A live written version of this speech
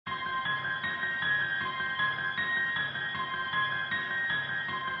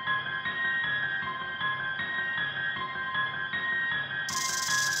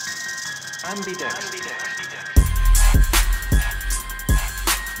Yo,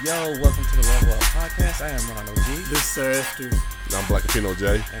 welcome to the Level Up Podcast. I am Ronald G. This is Sir Esther. I'm Black Pino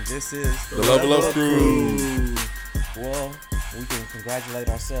J. And this is The Level Up Crew. Well, we can congratulate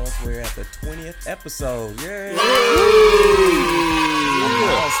ourselves. We're at the 20th episode. Yay! A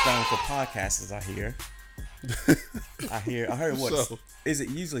milestone for podcasters, I hear. I heard what? So, is it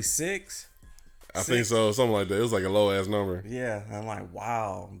usually 6? I think so, something like that. It was like a low ass number. Yeah, I'm like,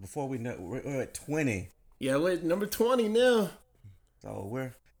 wow. Before we know, we're at 20. Yeah, we're at number 20 now. So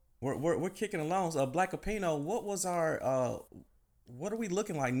we're kicking along. So Black Pino, what was our what are we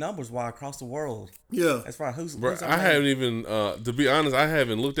looking like numbers wise across the world? Yeah. As far as who's Bro, our I name? haven't even, to be honest, I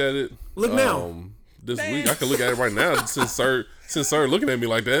haven't looked at it. Look now. This Man. week. I can look at it right now since sir looking at me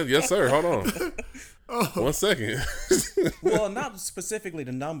like that. Yes, sir. Hold on. 1 second. Well, not specifically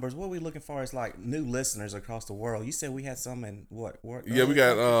the numbers. What are we looking for is like new listeners across the world. You said we had some in what? Yeah, we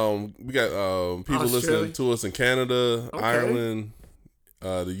got people listening to us in Canada, Ireland,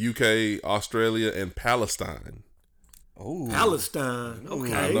 the UK, Australia, and Palestine. Oh, Palestine.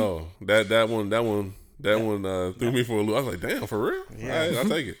 Okay. I know that one threw me for a loop. I was like, damn, for real? Yeah. All right, I'll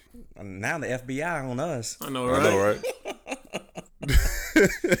take it. now the FBI on us. I know, right?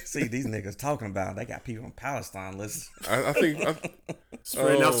 See these niggas talking about. They got people in Palestine listening. I think.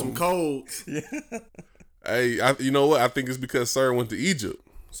 Spreading out some codes. Yeah. Hey, you know what? I think it's because Sir went to Egypt,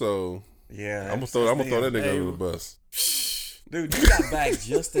 so Yeah. I'm gonna throw that nigga Hey. under the bus. Dude, you got back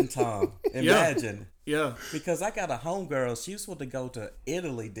just in time. Imagine. Yeah. Because I got a homegirl. She was supposed to go to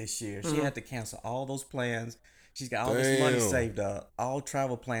Italy this year. She had to cancel all those plans. She's got all this money Damn. saved up. All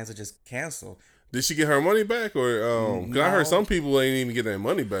travel plans are just canceled. Did she get her money back, or cause I heard No. some people ain't even get their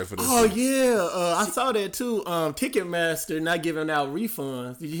money back for this? Oh, shit. yeah. I saw that, too. Ticketmaster not giving out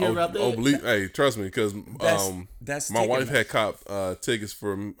refunds. Did you hear about that? Hey, trust me, because That's my wife Ticketmaster. had copped tickets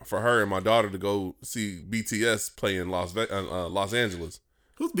for her and my daughter to go see BTS play in Los Angeles.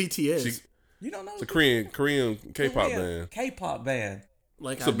 Who's BTS? You don't know It's a Korean K-pop band. K-pop band.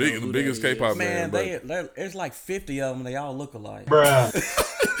 Like, It's the biggest K-pop Man, band. there's like 50 of them. They all look alike.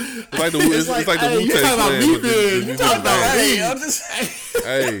 It's like the it's like the hey, you Wu-Tang talking about Clan, me, but man. You talking about Hey, me. I'm just.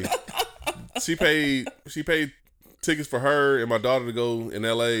 Hey, she paid tickets for her and my daughter to go in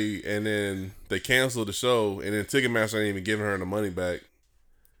LA, and then they canceled the show, and then Ticketmaster ain't even giving her the money back.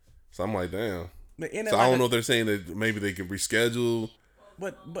 So I'm like, damn. So I don't know if they're saying that maybe they can reschedule.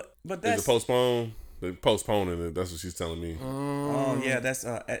 But Is that's it postponed? They're postponing it. That's what she's telling me. oh yeah,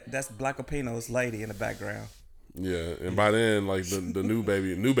 that's Black Pino's lady in the background. Yeah, and by then, like the new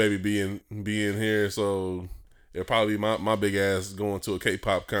baby being here, so it'll probably be my big ass going to a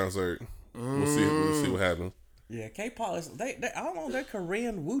K-pop concert. We'll see what happens. Yeah, K-pop is they I don't know, they're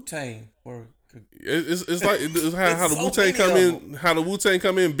Korean Wu-Tang or It's like it's how the so Wu-Tang many come of in, how the Wu-Tang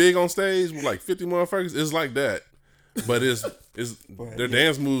come in big on stage with like 50 motherfuckers. It's like that, but it's their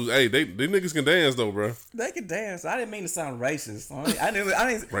dance moves. Hey, they niggas can dance though, bro. they can dance. I didn't mean to sound racist. I didn't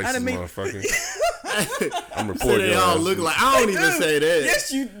Racist mean motherfucker. I'm So reporting. they your all ass. look like. I don't even say that.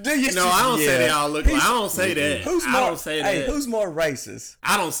 Yes, you do. Yes, No, you, I don't yeah. say they all look like. I don't say that. Who's I more? don't say that. Hey, who's more racist?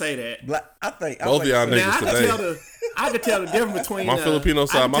 I don't say that. I think Both of y'all niggas. Now, niggas today. I can tell the difference between My Filipino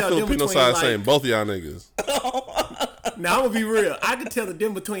side like, saying both of y'all niggas. Now I'm gonna be real. I can tell the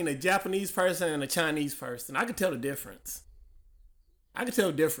difference between a Japanese person and a Chinese person. I can tell the difference.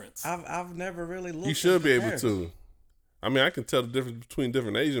 I've never really looked. You should at be able comparison. to. I mean, I can tell the difference between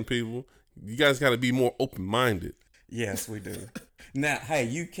different Asian people. You guys got to be more open-minded. Yes, we do. Now, hey,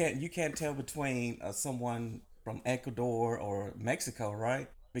 you can't tell between someone from Ecuador or Mexico, right?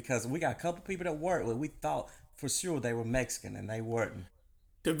 Because we got a couple people that work with. We thought for sure they were Mexican, and they weren't.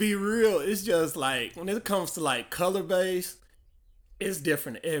 To be real, it's just like when it comes to like color based, it's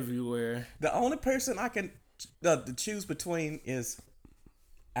different everywhere. The only person I can to choose between is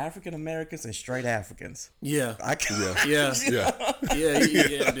African Americans and straight Africans. Yeah, I can. yeah,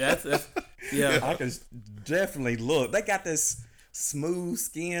 Yeah. That's yeah. I can definitely look. They got this smooth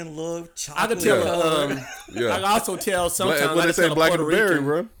skin look, I can chocolate tell. color. Yeah. I can also tell sometimes. What I they can say, tell a black Puerto and berry, Rican.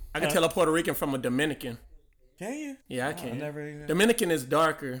 bro. I can tell a Puerto Rican from a Dominican. Can you? Yeah, I I can. never even- Dominican is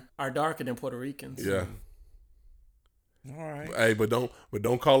darker than Puerto Ricans. Yeah. All right. Hey, but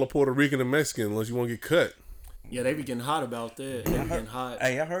don't call a Puerto Rican a Mexican unless you want to get cut. Yeah, they be getting hot about that. They be getting hot.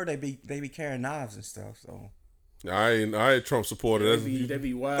 Hey, I heard they be carrying knives and stuff. So I ain't Trump supporter. They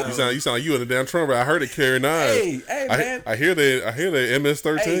be wild. You sound like you in the damn Trump. I heard it carry knives. Hey, man. I hear they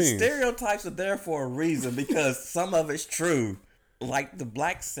MS-13. hey, stereotypes are there for a reason because some of it's true. Like the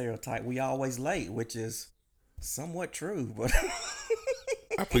black stereotype, we always late, which is somewhat true, but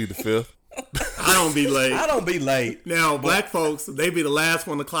I plead the fifth. I don't be late. I don't be late. Now, black folks, they be the last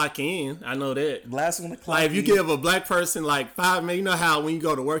one to clock in. I know that. Last one to clock Like, if you in. give a black person like 5 minutes, you know how when you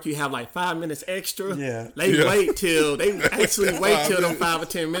go to work, you have like 5 minutes extra? Yeah. They actually wait till them 5 or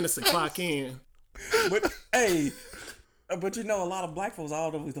 10 minutes to clock in. But hey, but you know, a lot of black folks are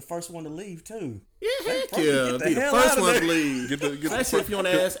always the first one to leave too. Yeah, heck Get yeah. the Be the hell first out of one to there. leave. Especially if you want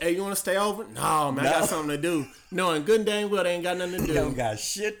to ask, hey, you want to stay over? No, man, I got something to do. Knowing good and dang well they ain't got nothing to do. Don't got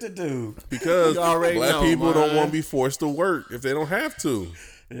shit to do. Because You already black know, people don't man. want to be forced to work if they don't have to.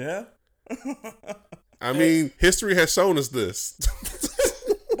 Yeah. I mean, history has shown us this.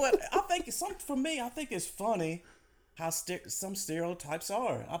 But I think I think it's funny how some stereotypes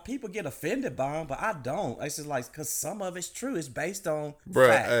are. People get offended by them, but I don't. It's just like, because some of it's true. It's based on Bruh,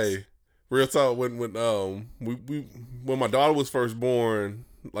 facts. hey, real talk. When when my daughter was first born,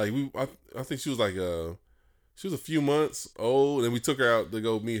 like I think she was a few months old, and we took her out to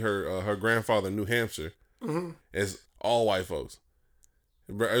go meet her grandfather in New Hampshire. Mm-hmm. It's all white folks.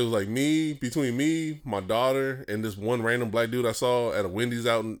 It was like between me, my daughter, and this one random black dude I saw at a Wendy's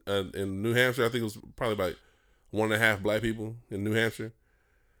out in New Hampshire. I think it was probably about 1.5 black people in New Hampshire.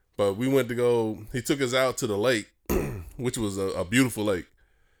 But we went to go. He took us out to the lake, which was a beautiful lake.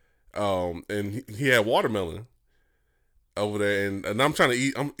 And he had watermelon over there, and I'm trying to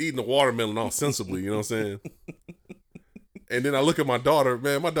eat. I'm eating the watermelon all sensibly. You know what I'm saying? And then I look at my daughter.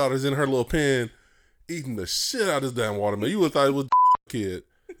 Man, my daughter's in her little pen eating the shit out of this damn watermelon. You would have thought it was kid.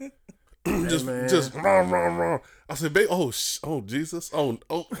 just rah, rah, rah. I said, babe, oh Jesus, oh,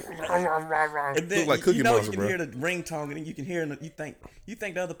 rah, rah, rah, rah. And then Look like Cookie Monster, you can bro. hear the ringtone, and then you can hear, you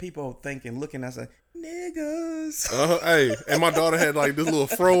think the other people are thinking, looking at us, niggas. Hey, and my daughter had like this little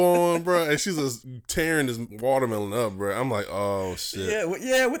fro on, bro, and she's just tearing this watermelon up, bro. I'm like, oh shit.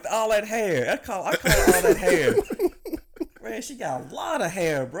 Yeah, with all that hair. I call it all that hair. Man, she got a lot of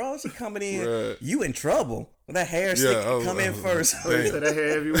hair, bro. She coming in. Right. You in trouble. That hair stick come in first. Said that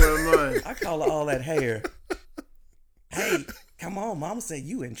hair everywhere mine. I call it all that hair. Hey, come on, mama said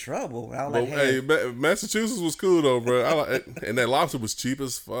you in trouble. All that But hair. hey, Massachusetts was cool though, bro. And that lobster was cheap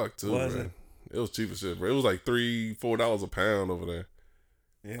as fuck too, Was bro. it? It was cheap as shit, bro. It was like $3-4 a pound over there.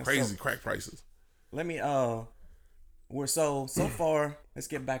 Yeah, Crazy so crack prices. let me we're so far, let's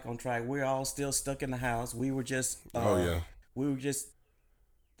get back on track. We're all still stuck in the house. We were just we were just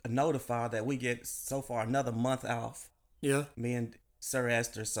notified that we get so far another month off. Yeah. Me and Sir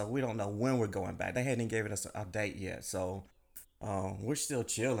Esther, so we don't know when we're going back. They hadn't given us a date yet, so we're still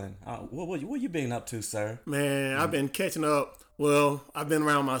chilling. What you been up to, sir? Man, I've been catching up. Well, I've been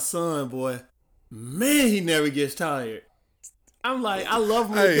around my son, boy. Man, he never gets tired. I'm like, I love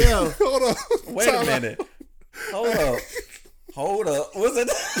him to Hey, death. hold on. Wait a minute. Hold up. Was it?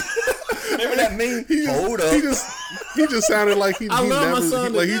 Remember that meme? Hold up. He just sounded like he I love my never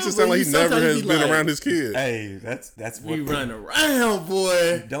son like to he death, just but sounded like he he never sometimes has be been like, around his kid. Hey, that's what We run around,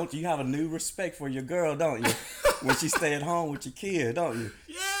 boy. Don't you have a new respect for your girl, don't you? When she stay at home with your kid, don't you?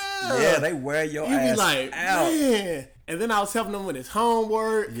 Yeah. Yeah, they wear your You ass be like, out. man. And then I was helping him with his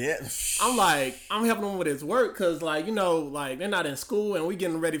homework. Yeah. I'm helping him with his work because, like, you know, like, they're not in school and we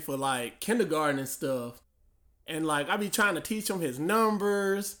getting ready for, like, kindergarten and stuff. And, like, I be trying to teach him his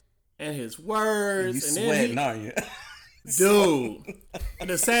numbers and his words. You and sweating, then aren't you? dude,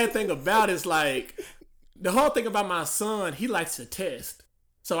 the sad thing about it is, like, the whole thing about my son, he likes to test.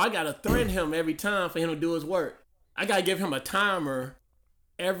 So I got to threaten him every time for him to do his work. I got to give him a timer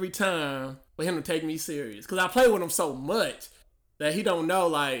every time for him to take me serious. Because I play with him so much that he don't know,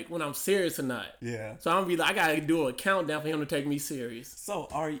 like, when I'm serious or not. Yeah. So I'm going to be like, I got to do a countdown for him to take me serious. So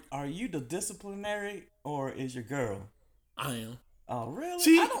are you the disciplinary or is your girl? I am. Oh,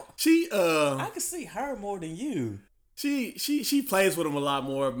 really? I I can see her more than you. She plays with him a lot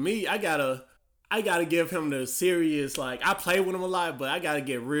more. Me, I gotta give him the serious, like, I play with him a lot, but I gotta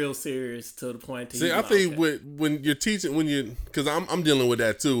get real serious to the point. See, I think when you're teaching, because I'm dealing with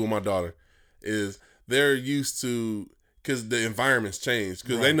that too with my daughter, is they're used to, because the environment's changed.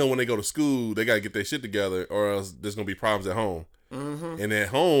 Because they know when they go to school, they got to get their shit together or else there's going to be problems at home. Mm-hmm. And at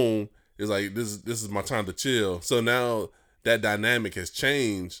home, it's like, this is my time to chill. So now that dynamic has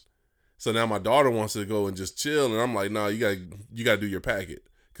changed. So now my daughter wants to go and just chill. And I'm like, no, you got to do your packet.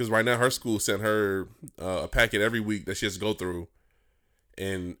 Because right now her school sent her a packet every week that she has to go through.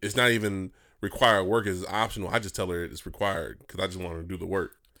 And it's not even required work, it's optional. I just tell her it's required because I just want her to do the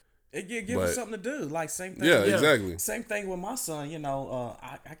work. It give her something to do. Like, same thing. Yeah, exactly. Same thing with my son. You know,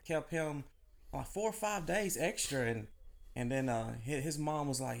 I kept him like 4 or 5 days extra, and then his mom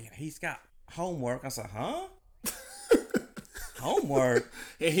was like, he's got homework. I said, huh? homework.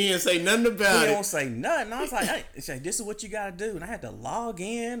 And he didn't say nothing He about don't it. say nothing. I was like, hey, say, this is what you gotta do. And I had to log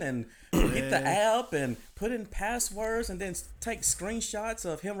in and get the app and put in passwords and then take screenshots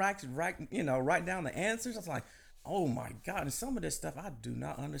of him write down the answers. I was like, oh my God. And some of this stuff I do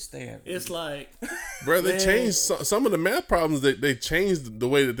not understand. It's like, Bro, they Man. changed some of the math problems. They changed the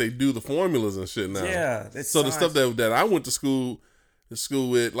way that they do the formulas and shit now. Yeah. So the stuff that I went to school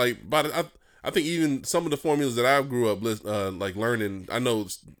with, like, I think even some of the formulas that I grew up like learning. I know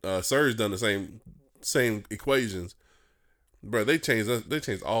Serge done the same equations. Bro, they changed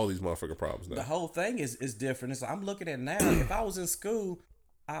all these motherfucking problems now. the whole thing is different. It's like, I'm looking at it now. If I was in school,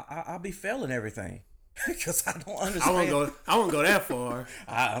 I'll be failing everything because I don't understand. I won't go that far.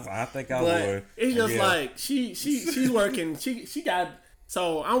 I think I But would. it's just Yeah. like she's working. She got,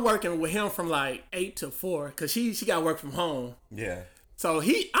 so I'm working with him from like 8 to 4 because she got work from home. Yeah. So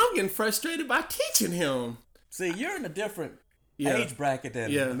I'm getting frustrated by teaching him. See, you're in a different Yeah. age bracket than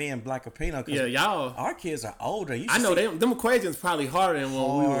Yeah. me and Black Apino. Yeah, y'all. Our kids are older. You I know see, them equations probably harder than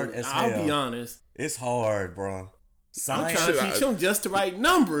when we Hard were. as I'll hell. be honest. it's hard, bro. I'm Science. trying to teach him just the right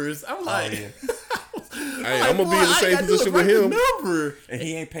numbers. I'm like, yeah. Hey, I'm gonna be in the same position with him. Number. And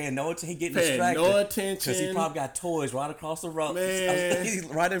he ain't paying no attention. He getting Paying distracted. no attention. Because he probably got toys right across the road. Man. He's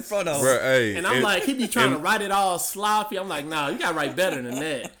right in front of him. Bro, hey, And I'm like, he be trying to write it all sloppy. I'm like, nah, you gotta write better than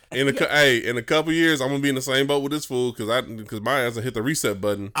that. in a couple years, I'm gonna be in the same boat with this fool because my ass will hit the reset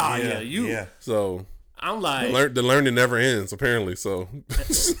button. Oh yeah, you. Yeah. So I'm like, the learning never ends apparently. So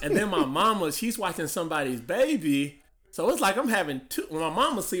and then my mama, she's watching somebody's baby. So it's like I'm having two. When my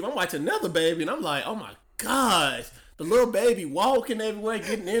mama sleep, I'm watching another baby, and I'm like, oh my gosh, the little baby walking everywhere,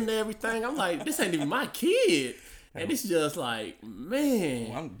 getting into everything. I'm like, this ain't even my kid, and it's just like,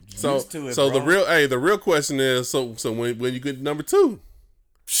 man. I'm so used to it, so bro. the real question is so when you get number 2,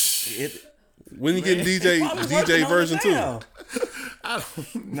 when you get DJ version 2. I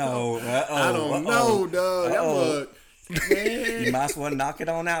don't No. I don't know, dog. That was, man. You might as well knock it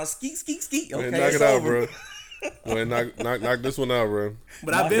on out. Skeet, skeet, skeet. Okay, Man, knock it's it out, over. bro. Go ahead, knock this one out, bro.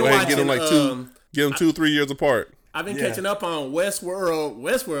 But I've been Go ahead and watching. get them like get them 2-3 years apart. I've been Yeah. catching up on Westworld.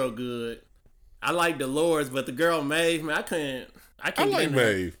 Westworld good. I like Dolores, but the girl Maeve, man, I can't. I get like in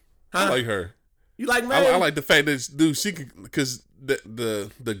there. Maeve. Huh? I like her. You like Maeve? I like the fact that dude, she could, because the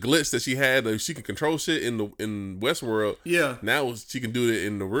glitch that she had, she could control shit in Westworld. Yeah. Now she can do it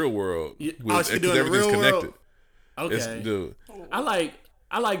in the real world. Yeah. With, She can do it in the everything's real connected. world. Okay. Dude.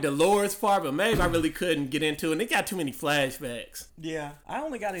 I like Dolores part, but Maeve I really couldn't get into, and it got too many flashbacks. Yeah, I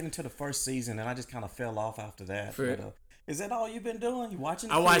only got into the first season, and I just kind of fell off after that. For- But, is that all you've been doing? You watching?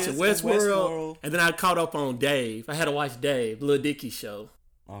 The I watched kids Westworld, and then I caught up on Dave. I had to watch Dave, Lil Dicky show.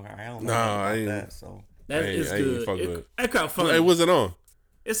 Okay, I don't know Nah, about I ain't- that. So That I ain't- is I ain't good. fuck with it. That crap funny. Hey, what's it on?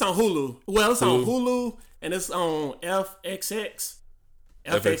 It's on Hulu. Well, it's on Hulu? Hulu and it's on FXX.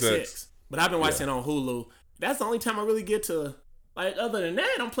 FXX. But I've been watching it on Hulu. That's the only time I really get to, like, other than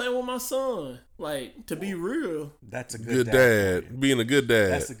that, I'm playing with my son. Like, to be real. that's a Good dad. dad. Being a good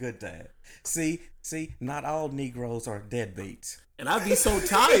dad. That's a good dad. See, not all Negroes are deadbeats. And I be so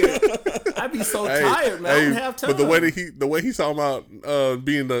tired. I be so tired, man. I don't have time. But the way he's talking about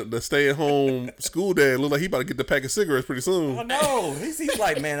being the stay at home school dad, look like he about to get the pack of cigarettes pretty soon. Oh no, he's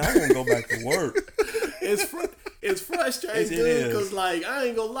like, man, I want to go back to work. It's frustrating, It dude, is. because, like, I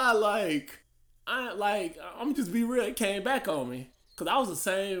ain't gonna lie, I'm just be real, it came back on me. Because I was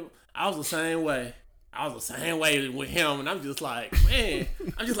the same way. I was the same way with him, and I'm just like, man,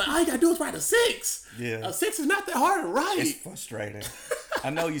 all you gotta do is write a 6. Yeah. A 6 is not that hard to write. It's frustrating. I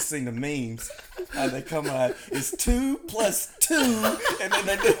know you've seen the memes. How they come out, it's 2 + 2, and then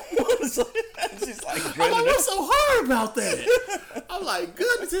they do it's just like, I'm like, what's so hard about that? I'm like,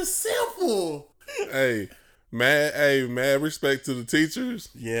 goodness, it's simple. Hey, mad respect to the teachers.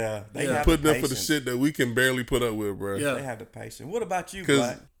 yeah, they Yeah. have Putting the up for the patience. shit that we can barely put up with, bro. Yeah. They have the patience. What about you, 'Cause-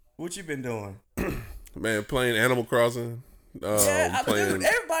 Black? What you been doing? Man, playing Animal Crossing. Yeah, Playing, dude,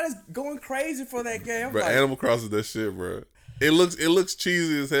 everybody's going crazy for that game. I'm bro, like, Animal Crossing, that shit, bro. It looks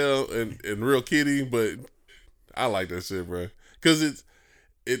cheesy as hell and real kitty, but I like that shit, bro. Cause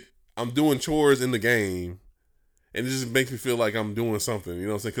I'm doing chores in the game, and it just makes me feel like I'm doing something. You know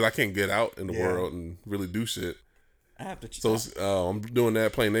what I'm saying? Cause I can't get out in the Yeah. world and really do shit. I have to. So I'm doing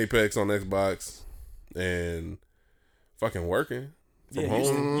that, playing Apex on Xbox, and fucking working from yeah,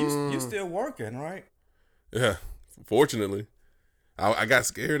 home. you still working, right? Yeah, fortunately, I got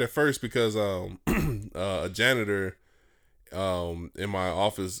scared at first because a janitor in my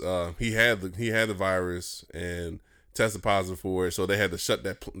office he had the virus and tested positive for it, so they had to shut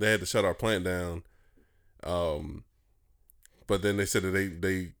our plant down. But then they said that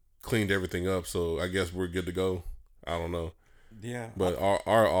they cleaned everything up, so I guess we're good to go. I don't know. Yeah. But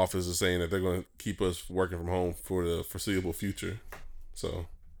our office is saying that they're going to keep us working from home for the foreseeable future. So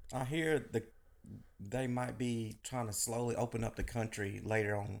I hear they might be trying to slowly open up the country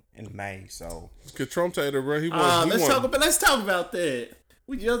later on in May. So cause Trump tater, bro, Let's talk about that.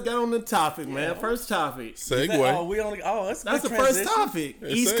 We just got on the topic, man. First topic. Segue. That's the first topic. Yeah,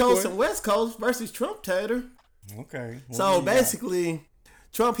 East segue. Coast and West Coast versus Trump tater. Okay. So basically,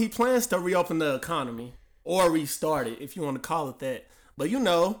 Trump, he plans to reopen the economy or restart it, if you want to call it that. But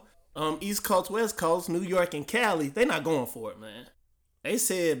East Coast, West Coast, New York and Cali, they're not going for it, man. They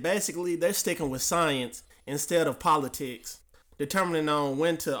said basically they're sticking with science instead of politics, determining on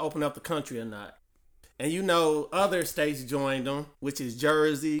when to open up the country or not. And other states joined them, which is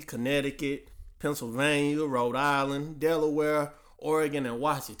Jersey, Connecticut, Pennsylvania, Rhode Island, Delaware, Oregon, and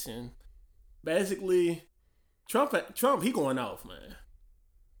Washington. Basically, Trump, he going off, man.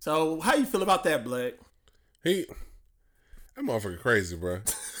 So how you feel about that, Black? That motherfucker crazy, bro.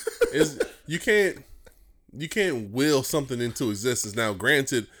 You can't will something into existence. Now,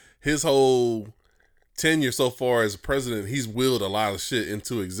 granted, his whole tenure so far as president, he's willed a lot of shit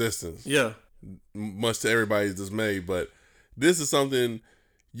into existence. Yeah. Much to everybody's dismay, but this is something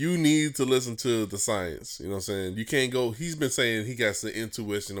you need to listen to the science. You know what I'm saying? You can't go. He's been saying he got some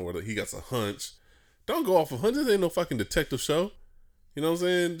intuition or he got a hunch. Don't go off a hunch. This ain't no fucking detective show. You know what I'm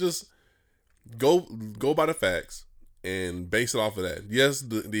saying? Just go by the facts and base it off of that. Yes,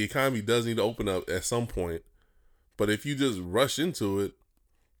 the economy does need to open up at some point, but if you just rush into it,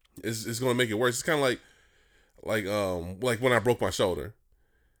 it's going to make it worse. It's kind of like when I broke my shoulder,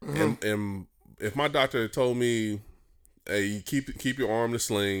 and if my doctor had told me, "Hey, keep your arm in the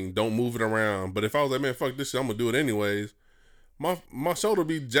sling, don't move it around," but if I was like, "Man, fuck this shit, I'm gonna do it anyways," my shoulder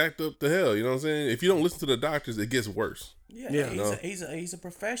be jacked up to hell. You know what I'm saying? If you don't listen to the doctors, it gets worse. Yeah. He's a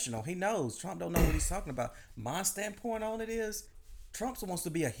professional. He knows. Trump don't know what he's talking about. My standpoint on it is, Trump wants to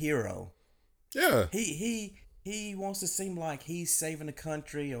be a hero. Yeah. He wants to seem like he's saving the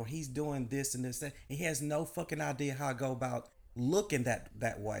country or he's doing this and this that. He has no fucking idea how to go about looking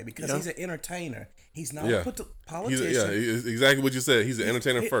that way because he's an entertainer. He's not a politician. He's exactly what you said. He's an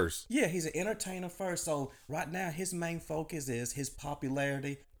entertainer first. Yeah, he's an entertainer first. So right now, his main focus is his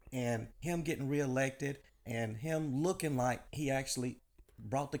popularity and him getting reelected and him looking like he actually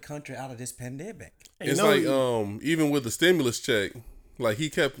brought the country out of this pandemic. It's like even with the stimulus check, like he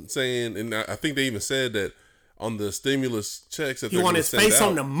kept saying, and I think they even said that on the stimulus checks that he want his face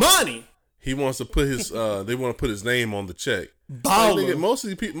on the money. He wants to put his they want to put his name on the check. Baller.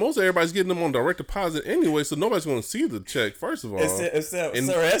 Most everybody's getting them on direct deposit anyway, so nobody's going to see the check. First of all, except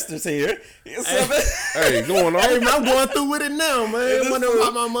Sir Esther's here. Hey, going on. Hey, I'm going through with it now, man. Wonder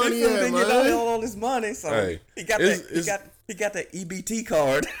why my money at, man. All this money, so he got the EBT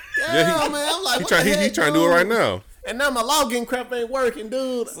card. Yeah, man. I'm like, he trying to do it right now. And now my login crap ain't working,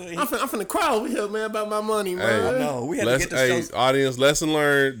 dude. I'm finna cry over here, man, about my money, man. Hey, I know. We had to get the show. Audience, lesson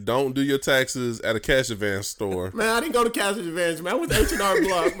learned: don't do your taxes at a cash advance store. Man, I didn't go to cash advance, man. I went to H&R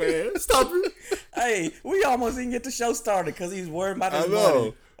Block, man. Stop it. Hey, we almost didn't get the show started because he's worried about his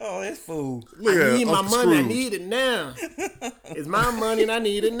money. Oh, that's fool. I need my money. I need it now. It's my money and I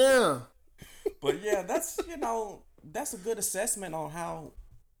need it now. But yeah, that's a good assessment on how.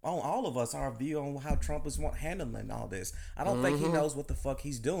 On all of us, our view on how Trump is handling all this. I don't think he knows what the fuck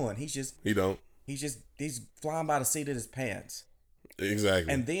he's doing. He's flying by the seat of his pants.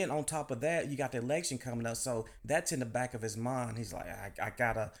 Exactly. And then on top of that, you got the election coming up, so that's in the back of his mind. He's like, I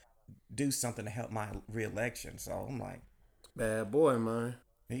gotta do something to help my reelection. So I'm like, bad boy, man.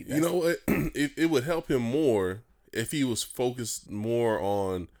 You know what? It would help him more if he was focused more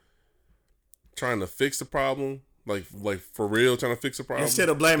on trying to fix the problem. Like for real, trying to fix a problem instead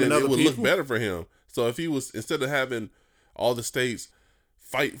of blaming other people. It would look better for him. So if he was, instead of having all the states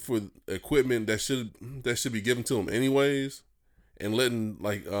fight for equipment that should be given to him anyways, and letting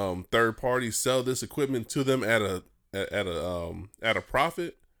third parties sell this equipment to them at a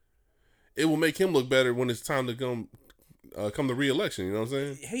profit, it will make him look better when it's time to come to re-election. You know what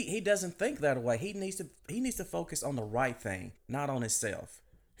I'm saying? He doesn't think that way. He needs to focus on the right thing, not on himself.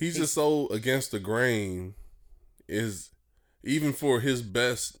 He's just so against the grain. Is even for his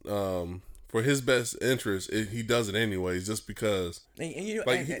best interest, he does it anyways, just because. And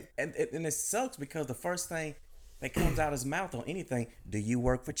it sucks because the first thing that comes out his mouth on anything, do you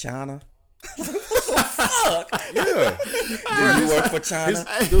work for China? Fuck. Yeah. Do you work for China?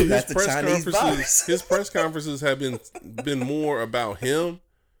 That's the Chinese virus. His press conferences have been more about him,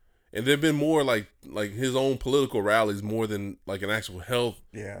 and they've been more like his own political rallies more than like an actual health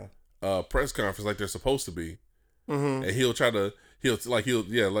press conference like they're supposed to be. Mm-hmm. And he'll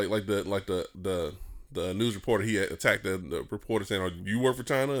the news reporter, he had attacked the reporter saying, "Oh, you work for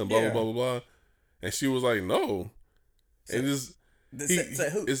China?" and blah Yeah. blah blah blah blah. And she was like, "No." And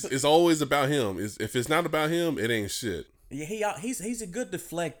who? it's always about him. If it's not about him, it ain't shit. Yeah, he's a good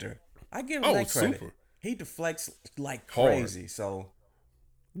deflector. I give him Oh, that credit. super. He deflects like Hard. crazy. So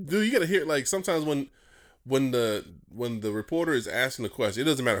Dude, you gotta hear, like, sometimes when the reporter is asking the question, it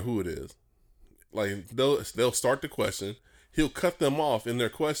doesn't matter who it is. Like, they'll start the question, he'll cut them off in their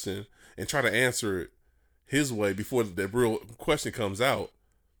question and try to answer it his way before the real question comes out.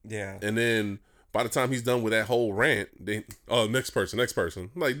 yeah, And then by the time he's done with that whole rant, next person. I'm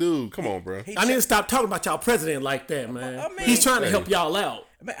like, dude, come on, bro. I need to stop talking about y'all president like that, man. I mean- He's trying to help y'all out.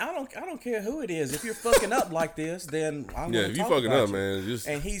 man, I don't care who it is. If you're fucking up like this, then I'm Yeah, gonna if you talk fucking about up, you. man, just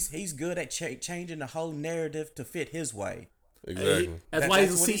And he's good at changing the whole narrative to fit his way. exactly. That's That- why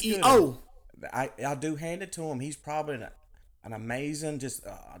that's he's what a he's good CEO. I do hand it to him. He's probably an amazing, just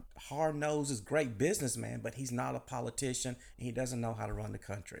hard nosed, great businessman, but he's not a politician. And he doesn't know how to run the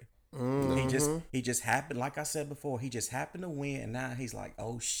country. He just happened, like I said before, he just happened to win, and now he's like,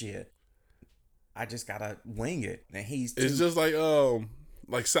 oh shit, I just gotta wing it. And It's just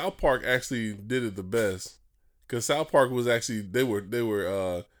like South Park actually did it the best, because South Park was actually they were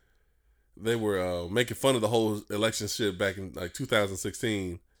making fun of the whole election shit back in like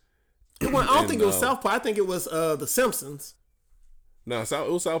 2016. I don't think it was South Park. I think it was The Simpsons. No, it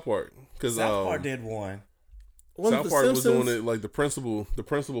was South Park, because South Park did one. South Park was doing it like the principal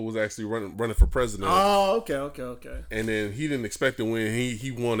was actually running for president. Oh, okay. And then he didn't expect to win.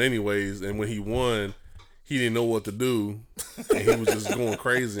 He won anyways, and when he won, he didn't know what to do, and he was just going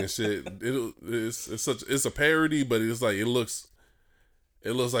crazy and shit. It's a parody, but it's like it looks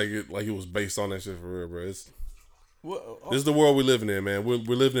like it was based on that shit for real, bro. This is the world we're living in, man. We're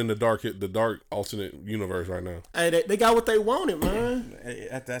living in the dark alternate universe right now. Hey, they got what they wanted, man.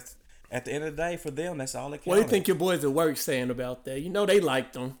 At the end of the day, for them, that's all it counted. What do you think your boys at work saying about that? You know they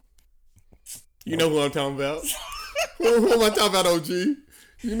liked them. You know who I'm talking about. Who am I talking about, OG?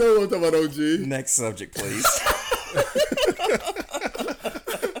 You know who I'm talking about, OG. Next subject, please.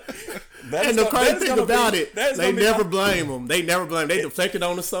 And the crazy thing about it, they never blame them. They never blame them. They deflected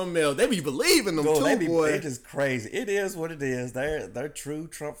on to something else. They be believing them too, boy. It is crazy. It is what it is. They're true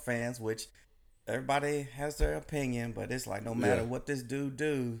Trump fans, which everybody has their opinion, but it's like no matter what this dude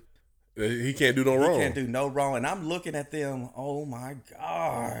do, he can't do no wrong. He can't do no wrong. And I'm looking at them. Oh my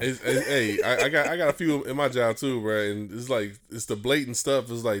god. Hey, I got a few in my job too, bro. And it's like it's the blatant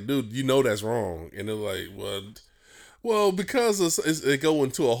stuff. It's like, dude, you know that's wrong. And they're like, what? Well, because it go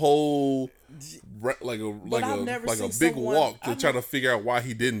into a whole like a big walk to try to figure out why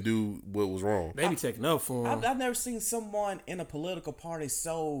he didn't do what was wrong. They be taking up for him. I've never seen someone in a political party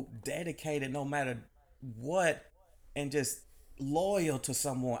so dedicated, no matter what, and just loyal to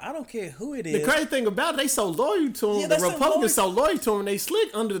someone. I don't care who it is. The crazy thing about it, they so loyal to him. Yeah, the they're so Republicans so loyal to him. They slick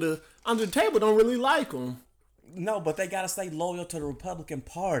under the table. Don't really like him. No, but they gotta stay loyal to the Republican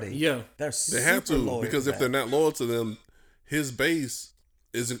Party. Yeah, they have to, loyal because to if they're not loyal to them, his base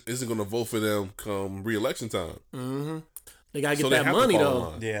isn't going to vote for them come re-election time. Mm-hmm. They gotta get So that money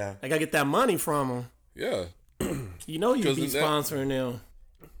though. Yeah, they gotta get that money from them. Yeah, you know you be sponsoring them.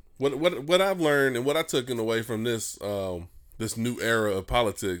 What I've learned and what I took away from this this new era of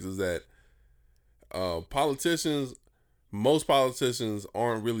politics is that most politicians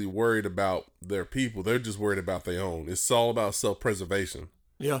aren't really worried about their people. They're just worried about their own. It's all about self-preservation.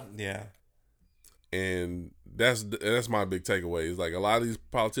 Yeah. And that's my big takeaway. Is like a lot of these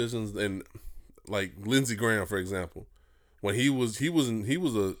politicians, and like Lindsey Graham, for example, when he was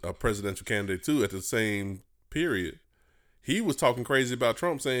a presidential candidate too at the same period. He was talking crazy about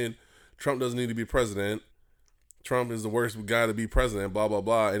Trump, saying Trump doesn't need to be president. Trump is the worst guy to be president, blah, blah,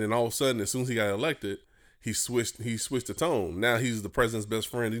 blah. And then all of a sudden, as soon as he got elected, he switched the tone. Now he's the president's best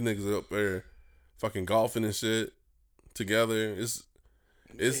friend. These niggas are up there fucking golfing and shit together.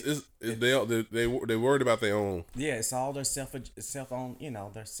 They worried about their own. Yeah, it's all their self own,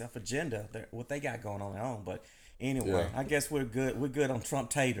 their self agenda, what they got going on their own. But anyway, I guess we're good. We're good on Trump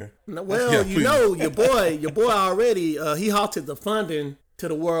Tater. Well, your boy already he halted the funding to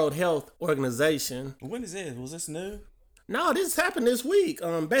the World Health Organization. When is this? Was this new? No, this happened this week.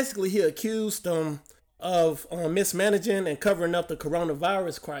 Basically, he accused of mismanaging and covering up the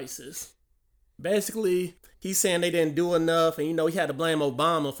coronavirus crisis. Basically, he's saying they didn't do enough, and he had to blame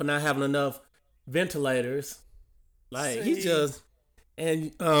Obama for not having enough ventilators. Like he just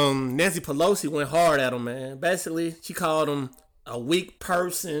and Nancy Pelosi went hard at him, man. Basically, she called him a weak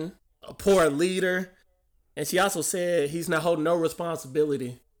person, a poor leader. And she also said he's not holding no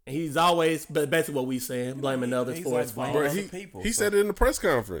responsibility. And he's always, but basically what we saying, blaming others for his fault. He said it in the press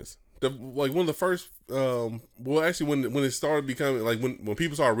conference. Like one of the first, well, actually, when it started becoming like when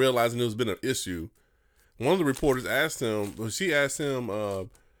people started realizing it was been an issue, one of the reporters asked him. Well, she asked him,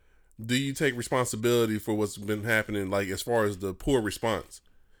 "Do you take responsibility for what's been happening, like as far as the poor response?"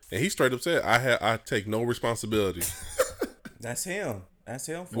 And he straight up said, I take no responsibility." That's him. That's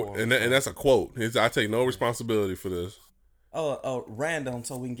him for. And that's a quote. I take no responsibility for this. Random,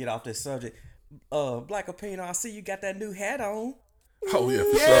 so we can get off this subject. Black Opino, I see you got that new hat on. Oh yeah,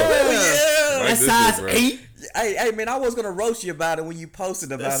 for Yeah. That size 8. Hey, man, I was gonna roast you about it when you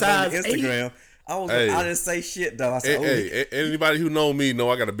posted about it on size Instagram. I didn't say shit though. I said, hey, anybody who know me know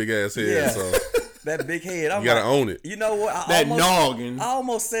I got a big ass head. Yeah. So that big head. I'm you gotta like, own it. You know what? Noggin. I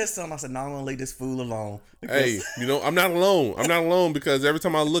almost said something. I said, no, I'm gonna leave this fool alone. Hey, I'm not alone. I'm not alone because every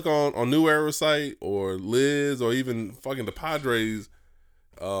time I look on New Era site or Liz or even fucking the Padres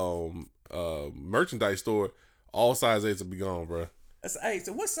merchandise store, all size 8s will be gone, bro. Hey,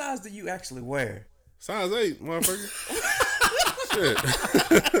 so what size do you actually wear? Size 8, motherfucker. Shit.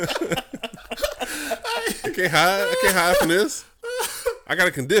 I can't hide from this. I got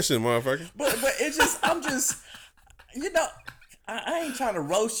a condition, motherfucker. But I'm just, you know, I ain't trying to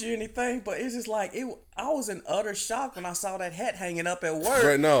roast you or anything, but it's just like I was in utter shock when I saw that hat hanging up at work.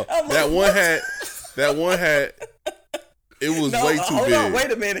 Right, no, I'm like, that one hat, it was way too hold big. on,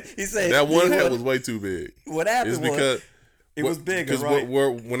 wait a minute. He said that one hat was way too big. What happened was it was bigger, right?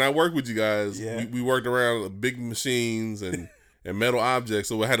 When I worked with you guys, Yeah. we worked around big machines and metal objects,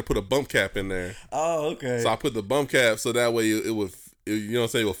 so I had to put a bump cap in there. Oh, okay. So I put the bump cap so that way it would, you know what I'm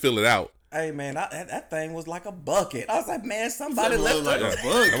saying, it would fill it out. Hey man, that thing was like a bucket. I was like, man, somebody Something left like that. a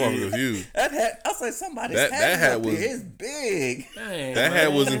bucket. That one was huge. That hat. I said somebody's That hat hat up was- here. It's big. Dang, That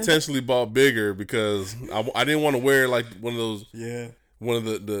hat was intentionally bought bigger because I didn't want to wear like one of those, Yeah. one of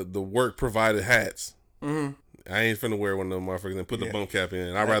the work provided hats. Mm-hmm. I ain't finna wear one of them motherfuckers and put the Yeah. bump cap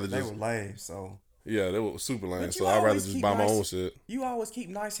in. I'd rather They just, were lame. So yeah, they were super lame. But So you I'd rather always just keep buy my nice- own shit. you always keep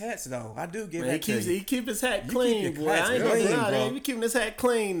nice hats though. I do give Man, that to you. he keep his hat You clean, keep your boy. hats I ain't gonna clean, lie, bro. he keeping his hat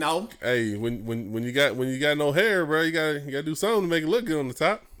clean, no. Hey, when you got no hair, bro, you gotta do something to make it look good on the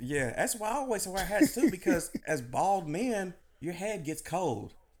top. Yeah, that's why I always wear hats too, because as bald men, your head gets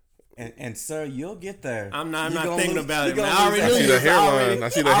cold. And sir, you'll get there. I'm not You gonna thinking lose- about you it, man. gonna I lose already that knew I see he the was hairline. I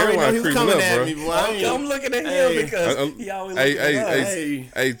see the hairline he was creeping coming up, at bro. me, boy. I ain't- I'm looking at him Hey. because he always looking at us.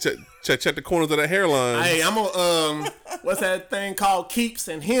 Hey, check the corners of that hairline. Hey, I'm gonna what's that thing called? Keeps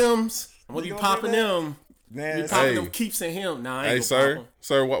and hymns. I'm gonna be gonna popping do that? them. Man, Be it's- popping Hey. them keeps and hymns. Nah, I ain't Hey, gonna sir, pop 'em.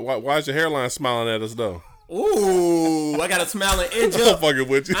 sir, why's your hairline smiling at us though? Ooh, I got a smiling edge I'm up. fucking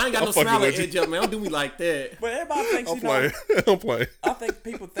with you. I ain't got I'm no fucking smiling with you. edge up, man. Don't do me like that. but everybody thinks, I'm you know, playing. I'm playing. I think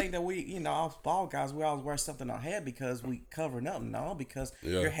people think that we, you know, us bald guys, we always wear something on our head because we covering up. No, because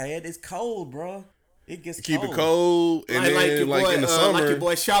Yeah. your head is cold, bro. It gets Keep cold. it cold, and Like then your like boy, in the summer, like your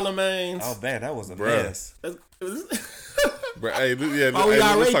boy Charlemagne's. Oh man, that was a Bruh. mess. bro, hey, yeah, Oh, we hey,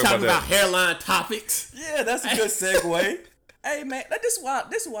 already let's talk talking about that. hairline topics. Yeah, that's a good segue. Hey man, this is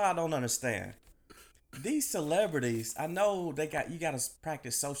why I don't understand. These celebrities, I know you got to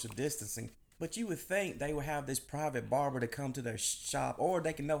practice social distancing, but you would think they would have this private barber to come to their shop, or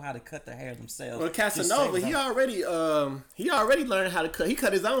they can know how to cut their hair themselves. Well, Just Casanova, save he them. already learned how to cut. He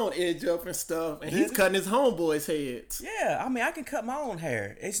cut his own edge up and stuff, and Did he's he? cutting his homeboys' heads. Yeah, I mean, I can cut my own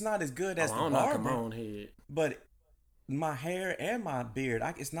hair. It's not as good as I the don't know, barber, cut my own head. but my hair and my beard,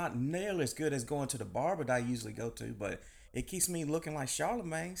 it's not nearly as good as going to the barber that I usually go to, but it keeps me looking like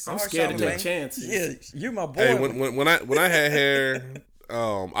Charlemagne. Sorry, I'm scared to take Charlemagne. chances. Yeah, you're my boy. Hey, when I had hair,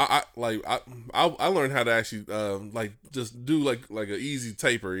 I learned how to actually like just do like an easy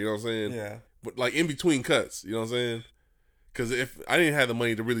taper. You know what I'm saying? Yeah. But like in between cuts. You know what I'm saying? Because if I didn't have the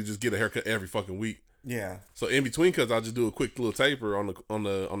money to really just get a haircut every fucking week, Yeah. so in between cuts, I'll just do a quick little taper on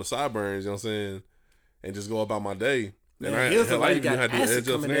the sideburns. You know what I'm saying? And just go about my day. And Man, here's hell, I somebody even got had to do acid edge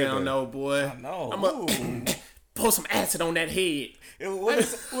ups coming and down, everything. though, boy. I know. I'm a, Ooh. pour some acid on that head. What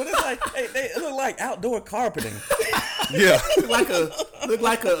it's like? Hey, it look like outdoor carpeting. Yeah. Look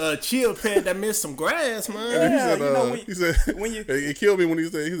like a chill pad that missed some grass, man. Yeah, He you know, said, he said when you- it killed me when he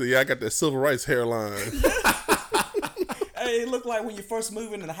said, yeah, I got that civil rights hairline. Hey, it look like when you first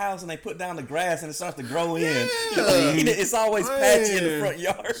move into the house and they put down the grass and it starts to grow in. Yeah. It's always patchy in the Man. front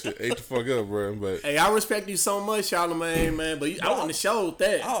yard. Shit, ate the fuck up, bro. But Hey, I respect you so much, Charlemagne, man, but I wouldn't have showed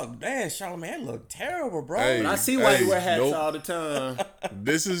that. Oh man, Charlemagne, that look terrible, bro. Hey. I see why you wear hats nope. all the time.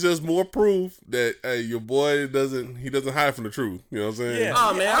 this is just more proof that hey, your boy doesn't hide from the truth. You know what I'm saying? Yeah.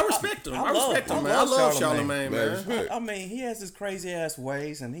 Oh, man, I respect him. I respect him, man. I love Charlemagne, Man, man. respect. I mean, he has his crazy ass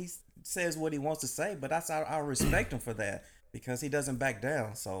ways and he says what he wants to say, but I respect him for that because he doesn't back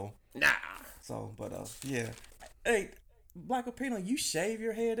down. So, Nah. but yeah. Hey, Black Opino, you shave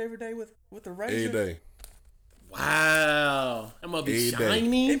your head every day with a razor? Every day. Wow. That must be Every day.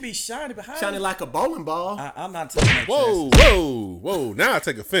 shiny. It be shiny, but how? Shiny like a bowling ball. I'm not taking that Whoa, chance. whoa. Now I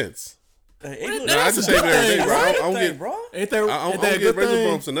take offense. It Nah, I just shave it every day, bro. I don't get, bro. Ain't that, I ain't don't that a get good razor thing?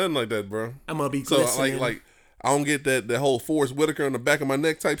 bumps or nothing like that, bro. I'm gonna be So glistening. like I don't get that whole Forrest Whitaker on the back of my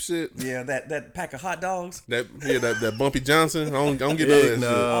neck type shit. Yeah, that pack of hot dogs. That Bumpy Johnson. I don't get none of that shit.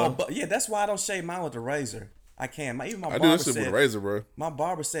 Oh, but yeah, that's why I don't shave mine with a razor. I can't. Even my I do barber that shit said, with a razor, bro. my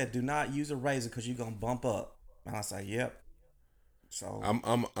barber said, do not use a razor because you're gonna bump up. And I said, yep. So I'm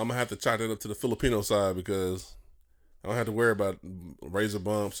gonna have to chalk that up to the Filipino side because I don't have to worry about razor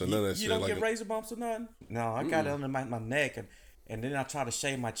bumps and none of that you shit. don't Like get razor bumps or nothing? No, I got it under my neck and then I try to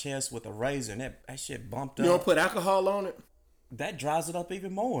shave my chest with a razor and that shit bumped You up. don't put alcohol on it? That dries it up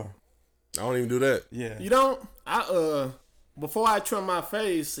even more. I don't even do that. Yeah. You don't? Before I trim my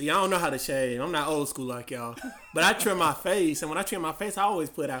face, see, I don't know how to shave. I'm not old school like y'all. But I trim my face, and when I trim my face, I always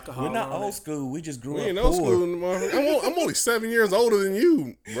put alcohol We're not on old it. school. We just grew We up ain't poor. old school, motherfucker. I'm only 7 years older than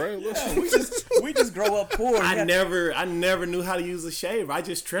you, bro. Yeah, we just grow up poor. I never knew how to use a shave. I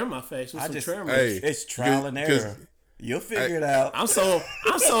just trim my face with some trimmers. Hey, It's trial and error. You'll figure it out. I'm so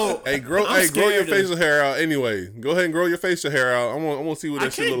Hey, grow I'm your scared to- facial hair out anyway. Go ahead and grow your facial hair out. I want to see what I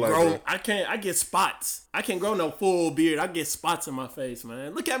that shit can't look like. grow. Bro. I can't. I get spots. I can't grow no full beard. I get spots in my face,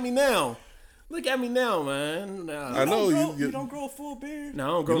 man. Look at me now. Look at me now, man. I know You don't grow a full beard. No, I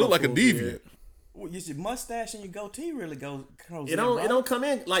don't grow. You look no like a full deviant. beard. Well, your mustache and your goatee really grows. It don't come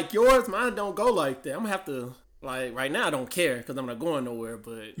in like yours. Mine don't go like that. I'm gonna have to like right now. I don't care because I'm not going nowhere.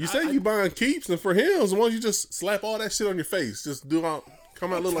 But You say you buying keeps, and for him, why don't you just slap all that shit on your face? Just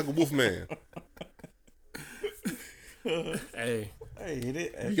come out look like a wolf man. hey,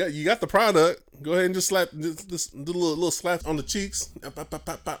 You got the product. Go ahead and just slap, just do little slaps on the cheeks. Pop, pop,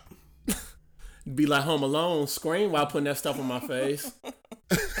 pop, pop. be like Home Alone, scream while putting that stuff on my face.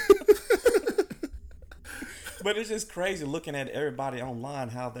 But it's just crazy looking at everybody online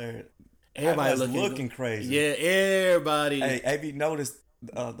how they're Everybody everybody's looking crazy. Yeah, everybody. Hey, have you noticed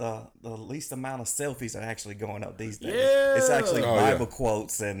the least amount of selfies are actually going up these days? Yeah. It's actually Oh, Bible yeah.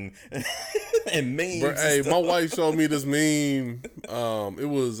 quotes and and memes. Bro, and hey, stuff. my wife showed me this meme. It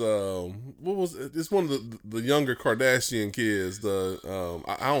was what was it? It's one of the younger Kardashian kids.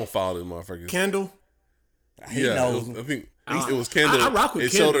 I don't follow them motherfuckers. Kendall. He Yeah, knows. I think it was Kendall. I rock with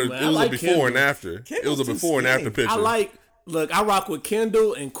it showed Kendall, her. man. It I was like a before Kendall. and after. It Kendall's was a too before and after skinny. picture. I rock with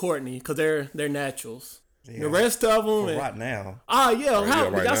Kendall and Courtney because they're naturals. The rest of them, For right now. yeah.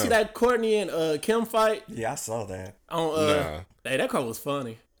 right Did y'all see now. that Courtney and Kim fight? Yeah, I saw that. On hey, that car was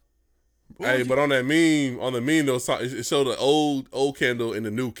funny. Hey, but on the meme though, it showed the old Kendall and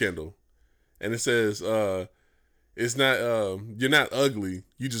the new Kendall, and it says, "It's not you're not ugly,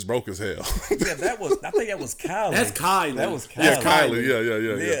 you just broke as hell." Yeah, I think that was Kylie. That's Kylie. That was Kylie. Yeah,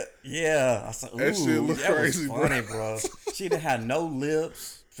 Kylie. Yeah. Yeah. I saw, That shit look that crazy, was funny, bro. She didn't have no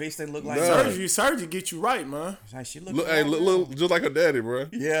lips. Face didn't look like No. Surgery get you right, man. Like, she looked Look, just like her daddy, bro.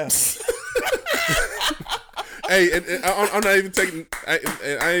 Yeah. Hey, and I'm not even taking. I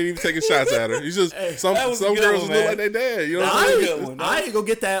ain't even taking shots at her. It's just some that was a some good girls one, look man. like their dad. You know what I I'm saying? good one. ain't go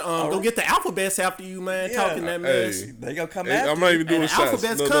get that. Go get the alphabets after you, man. Yeah. Talking that mess. Hey. They gonna come Hey, after I'm not even you. doing the shots.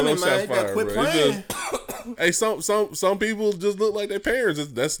 alphabet's No coming, shots man. You gotta fired, quit bro. It's playing. just- hey, some people just look like their parents.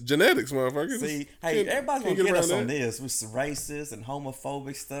 That's genetics, motherfucker. See, Just hey, can't- everybody's can't gonna get around us on that. this with some racist and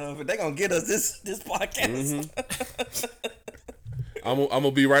homophobic stuff, and they gonna get us this podcast. I'm gonna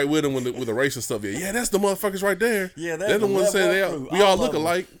be right with them with the racist stuff. Yeah, that's the motherfuckers right there. Yeah, that's they're the the ones saying left crew, we all all look of 'em.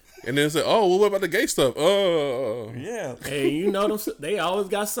 alike. And then say, oh, well, what about the gay stuff? Yeah. Hey, you know them. They always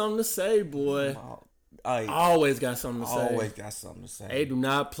got something to say, boy. I Always got something to say. always got something to say. They do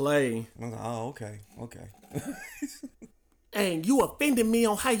not play. Oh, okay. And you offended me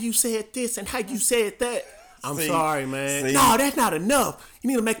on how you said this and how you said that. I'm See? sorry, man. See? No, that's not enough. You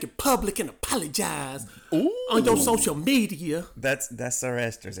need to make it public and apologize on your social media. That's Sir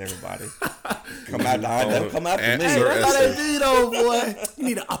Esther's, everybody. Come out, come after me. Hey, Sir that's how they Esther. do, though, boy. You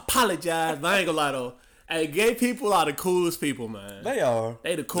need to apologize. But I ain't gonna lie, though. Hey, gay people are the coolest people, man. They are.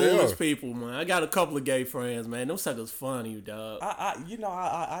 They the coolest are. people, man. I got a couple of gay friends, man. Them suckers funny, dog.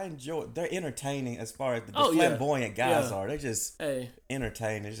 I enjoy. They're entertaining as far as the Oh, yeah. flamboyant guys Yeah. are. They're just Hey.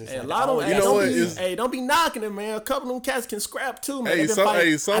 entertaining. It's just Hey, a like, lot of them, You know don't what, be, is- hey, don't be knocking it, man. A couple of them cats can scrap too, man. Hey, They been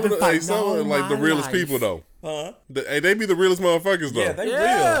fighting- some I've of been the, fighting some all of like the my realest life. people though. huh? Hey, they be the realest motherfuckers though. Yeah, they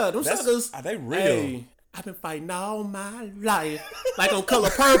Yeah, real. them That's- suckers. They real. Hey, I've been fighting all my life. Like on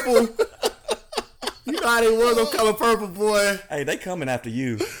Color Purple. You know how they was on Color Purple, boy. Hey, they coming after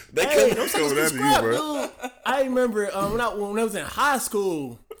you. They Hey, coming. them suckers coming can after you, scrap, bro. dude. I remember when I was in high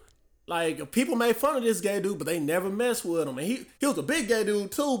school. Like people made fun of this gay dude, but they never messed with him. And he was a big gay dude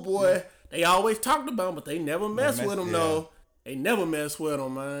too, boy. They always talked about him, but they never messed with him though. They never mess with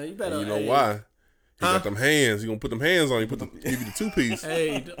him, man. You better. And you know why? He got them hands. He gonna put them hands on you. Give you the 2-piece.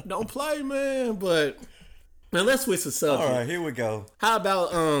 Hey, don't play, man. But man, let's switch the subject. All right, here we go. How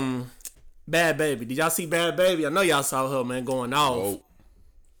about Bad Baby? Did y'all see Bad Baby? I know y'all saw her, man, going off. Oh.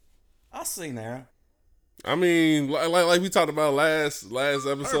 I seen her. I mean, like we talked about last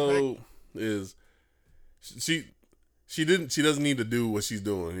episode, is she doesn't need to do what she's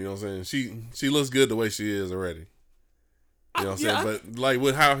doing. You know what I'm saying? She looks good the way she is already. You know what I'm saying? But like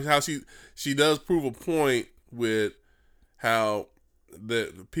with how she does prove a point with how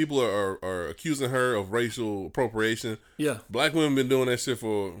the people are accusing her of racial appropriation. Yeah, black women been doing that shit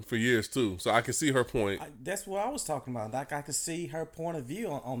for years too. So I can see her point. That's what I was talking about. Like I could see her point of view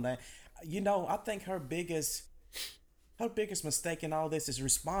on that. You know, I think her biggest mistake in all this is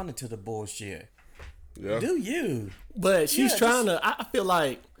responding to the bullshit. Yeah. Do you? But she's trying to. I feel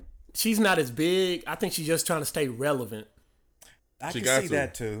like she's not as big. I think she's just trying to stay relevant. I can see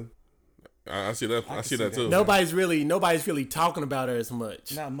that too. I see that. I see that too. Nobody's really talking about her as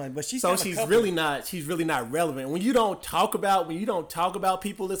much. Not much, but she's really not. She's really not relevant. When you don't talk about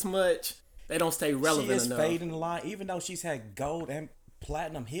people as much, they don't stay relevant enough. She is fading a lot, even though she's had gold and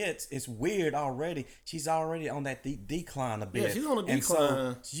platinum hits. It's weird already. She's already on that decline a bit. Yeah, she's on a decline.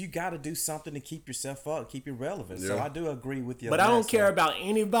 And so you got to do something to keep yourself up, keep you relevant. Yeah. So I do agree with you. But I don't care about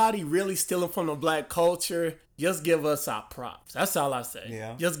anybody really stealing from the black culture. Just give us our props. That's all I say.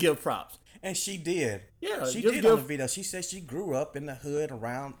 Yeah. Just give props. And she did. Yeah, she did on the video. She said she grew up in the hood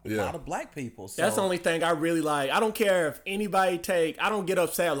around a lot of black people. So. That's the only thing I really like. I don't care if anybody I don't get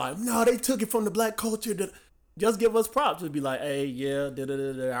upset like, no, they took it from the black culture. Just give us props. Just be like, hey, yeah,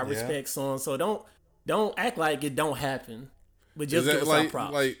 I respect so don't act like it don't happen. But just give us our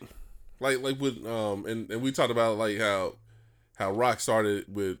props. Like with and we talked about like how rock started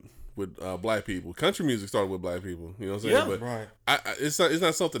with black people. Country music started with black people. You know what I'm saying? Yeah, but right. It's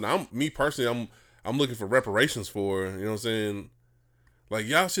not something I'm looking for reparations for. You know what I'm saying? Like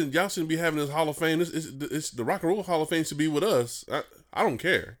y'all shouldn't be having this Hall of Fame. It's the Rock and Roll Hall of Fame should be with us. I don't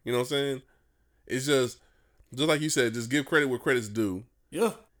care. You know what I'm saying? It's just like you said, just give credit where credit's due.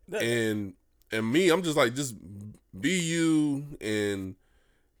 Yeah. And me, I'm just like, just be you, and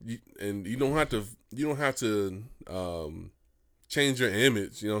you don't have to change your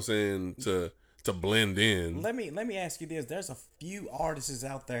image, you know what I'm saying, to blend in. Let me ask you this. There's a few artists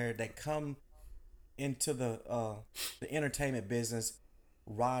out there that come into the entertainment business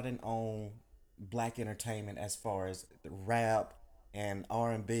riding on black entertainment as far as rap and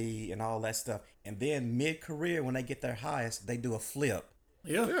R&B and all that stuff. And then mid-career, when they get their highest, they do a flip.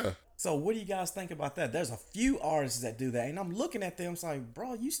 Yeah. So what do you guys think about that? There's a few artists that do that. And I'm looking at them, it's like,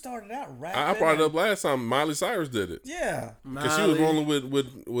 bro, you started out rapping. I brought it up last time. Miley Cyrus did it. Yeah. Because she was rolling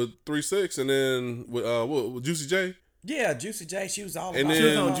with 3-6 and then with Juicy J. Yeah, Juicy J. She was all and about then she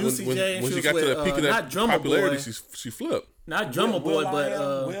was on Juicy J. When she got to the peak of that popularity, she flipped. Not Drummer Boy,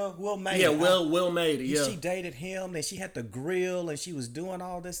 but Will made it. Yeah, Will made it. Yeah, she dated him, and she had the grill, and she was doing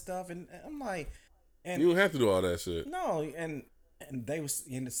all this stuff, and I'm like, and you don't have to do all that shit. No, and they was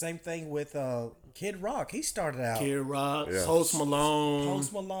in the same thing with Kid Rock. He started out Kid Rock, Post Malone,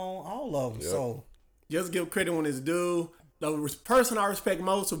 all of them. Yep. So just give credit when it's due. The person I respect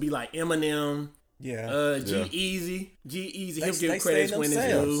most would be like Eminem. Yeah. G-Eazy. He'll give credit when it's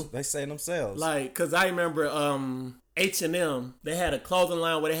due. They say themselves. Like, cause I remember H&M, they had a clothing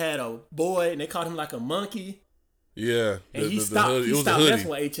line where they had a boy and they called him like a monkey. Yeah. And he stopped messing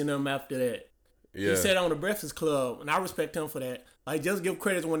with H&M after that. Yeah. He said on the Breakfast Club, and I respect him for that. Like, just give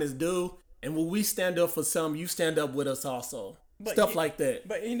credit when it's due. And when we stand up for something, you stand up with us also. Stuff like that.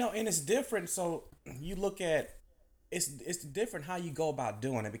 But, and it's different. So you look at, it's different how you go about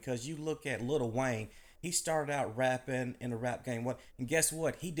doing it, because you look at Lil Wayne. He started out rapping in the rap game. And guess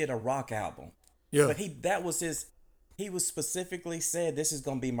what? He did a rock album. Yeah. But he was specifically said, this is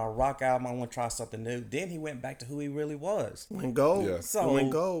going to be my rock album. I want to try something new. Then he went back to who he really was. Went gold. Yeah. So,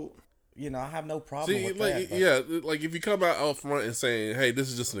 went gold. I have no problem with that. But. Yeah, like if you come out up front and saying, hey, this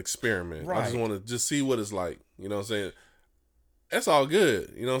is just an experiment. Right. I just want to just see what it's like. You know what I'm saying? That's all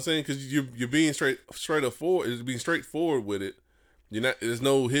good. You know what I'm saying? Because you're being being straightforward with it. There's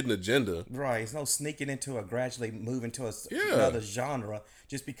no hidden agenda. Right. It's no sneaking into gradually moving to another genre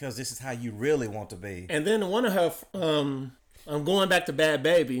just because this is how you really want to be. And then one of her, I'm going back to Bad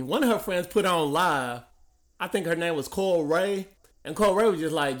Baby. One of her friends put on live. I think her name was Cole Ray. And Cole Ray was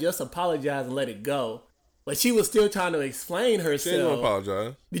just like, just apologize and let it go. But she was still trying to explain herself. She didn't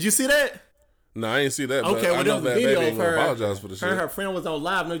apologize. Did you see that? No, I ain't see that. But Okay, I well, know there was that a video baby ain't of gonna her. apologize for the shit. Her friend was on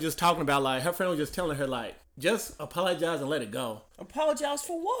live and they were just talking about like her friend was just telling her like just apologize and let it go. Apologize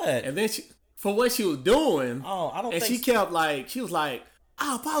for what? And then for what she was doing. Oh, I don't and think. she kept like she was like,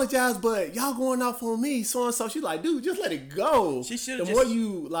 I apologize, but y'all going off on me, so and so. She's like, dude, just let it go. She should. The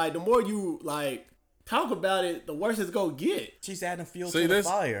more you talk about it, the worse it's gonna get. She's adding fuel to the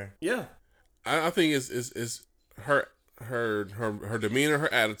fire. Yeah. I think it's her demeanor,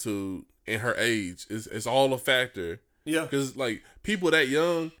 her attitude, and her age. It's all a factor. Yeah. Because like people that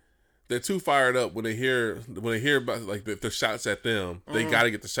young, they're too fired up when they hear about like the shots at them. They got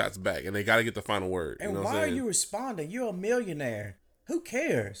to get the shots back, and they got to get the final word. And you know why are you responding? You're a millionaire. Who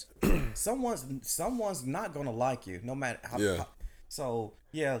cares? someone's not gonna like you, no matter how. Yeah. So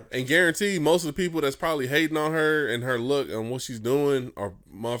yeah. And guarantee most of the people that's probably hating on her and her look and what she's doing are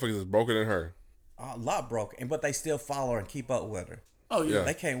motherfuckers that's broken than her. A lot broken, but they still follow her and keep up with her. Oh yeah.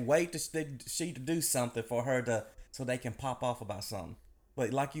 They can't wait she to do something for her so they can pop off about something.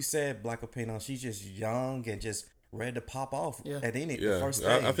 But like you said, Black Opinion, she's just young and just ready to pop off at the first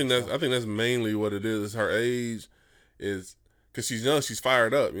day. I think that's mainly what it is. Her age is because she's young, she's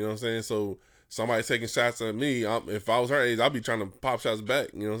fired up. You know what I'm saying? So somebody taking shots at me, if I was her age, I'd be trying to pop shots back.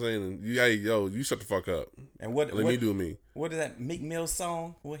 You know what I'm saying? And hey, yo, you shut the fuck up. And let me do me. What is that Meek Mill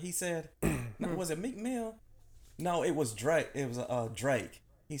song? What he said? No, was it Meek Mill? No, it was Drake. It was Drake.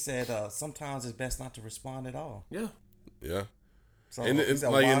 He said sometimes it's best not to respond at all. Yeah. Yeah. So and he's a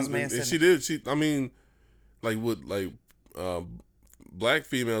wise man. I mean, like with black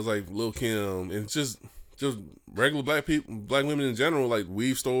females like Lil Kim and just regular black people, black women in general, like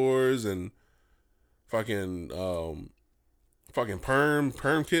weave stores and fucking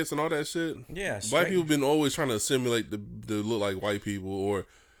perm kits and all that shit. Yeah, black people been always trying to assimilate to look like white people or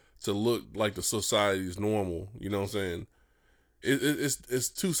to look like the society is normal. You know what I'm saying? It's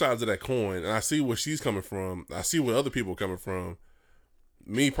two sides of that coin, and I see where she's coming from. I see where other people are coming from.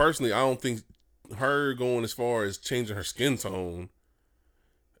 Me personally, I don't think her going as far as changing her skin tone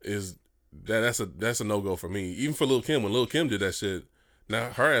is that's a no-go for me. Even for Lil Kim, when Lil Kim did that shit, now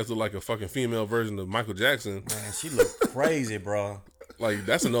her ass looked like a fucking female version of Michael Jackson. Man, she looked crazy, bro. Like,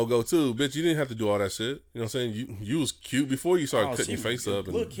 that's a no-go too. Bitch, you didn't have to do all that shit. You know what I'm saying? You was cute before you started cutting your face up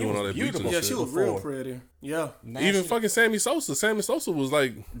and doing all that bleaching and Yeah, shit. she was real pretty. Yeah. Even fucking Sammy Sosa. Sammy Sosa was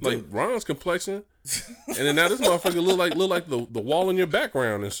like Ron's complexion. And then now this motherfucker look like the wall in your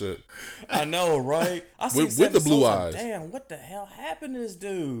background and shit. I know, right? I see with the blue eyes. Damn, what the hell happened to this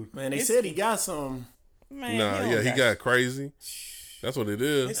dude? Man, they said he got some. Man, he got crazy. That's what it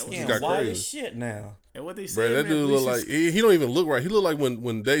is. His He skin got white crazy. as shit now. And what they Bro, said, that dude look like he don't even look right. He look like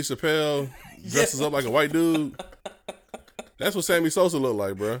when Dave Chappelle dresses up like a white dude. That's what Sammy Sosa look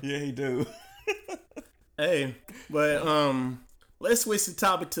like, bro. Yeah, he do. Hey, but let's switch the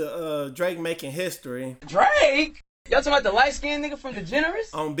topic to Drake making history. Drake? Y'all talking about the light-skinned nigga from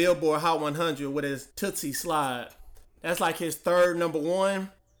DeGeneres? On Billboard Hot 100 with his Tootsie Slide. That's like his third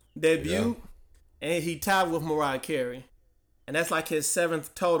 #1 debut, and he tied with Mariah Carey. And that's like his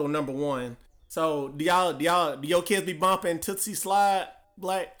 7th total #1. So do your kids be bumping Tootsie Slide,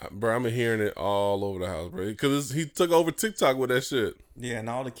 Black? Bro, I'm hearing it all over the house, bro. Because he took over TikTok with that shit. Yeah, and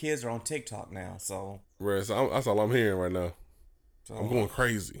all the kids are on TikTok now, so. Bro, so that's all I'm hearing right now. So, I'm going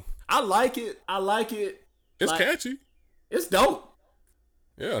crazy. I like it. It's catchy. It's dope.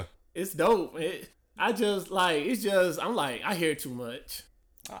 Yeah. It's dope. I'm like, I hear too much.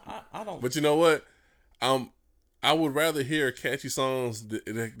 I don't. But you know what? I would rather hear catchy songs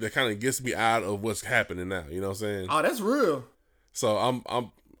that kind of gets me out of what's happening now. You know what I'm saying? Oh, that's real. So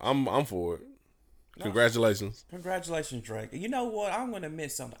I'm for it. Congratulations. Congratulations, Drake. You know what? I'm gonna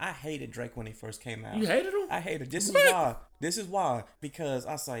admit something. I hated Drake when he first came out. You hated him? I hated. This is why. Because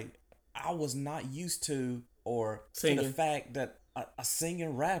I was like, I was not used to to the fact that a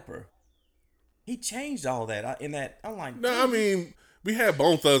singing rapper. He changed all that. I'm like, no, I mean, we had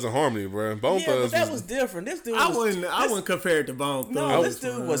Bone Thugs and Harmony, bro. Bone Thugs. But that was different. This dude. I wouldn't compare it to Bone Thugs. No, this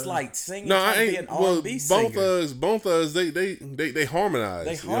dude was like singing. No, I ain't. Well, R&B singer. Bone Thugs. They harmonized.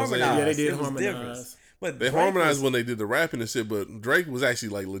 They you know harmonized. Yeah, they did it was harmonize. different. But they harmonized when they did the rapping and shit. But Drake was actually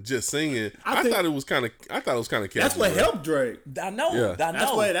like legit singing. I thought it was kind of catchy. That's what helped Drake. I know. Yeah. I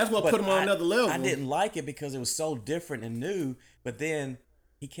know. That's what put him on another level. I didn't like it because it was so different and new. But then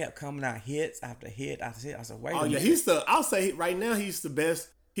he kept coming out hits after hit after hit. I said, wait. Oh yeah, I'll say right now he's the best.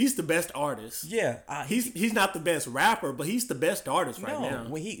 He's the best artist. Yeah, he's not the best rapper, but he's the best artist right now.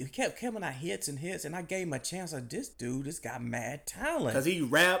 When he kept coming out hits and hits, and I gave him a chance. Like, this dude has got mad talent because he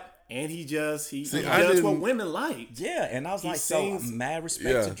rap and he does what women like. Yeah, and I was mad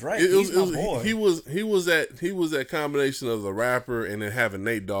respect to Drake. He's my boy. He was that combination of the rapper and then having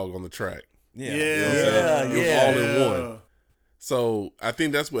Nate Dogg on the track. Yeah, You know what I'm saying? It was yeah. all in one. So I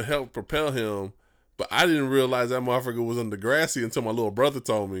think that's what helped propel him. But I didn't realize that motherfucker was on Degrassi until my little brother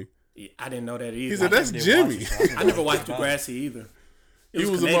told me. Yeah, I didn't know that either. He said, "That's Jimmy." I never watched Degrassi either. He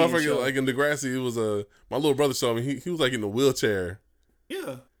was a motherfucker like in Degrassi. It was my little brother showed me. He was like in the wheelchair.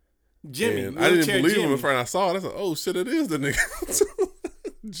 Yeah, Jimmy. And I didn't believe Jimmy. him at first. I saw it. I said, "Oh shit, it is the nigga,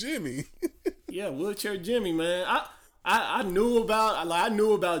 Jimmy." Yeah, wheelchair Jimmy, man. I knew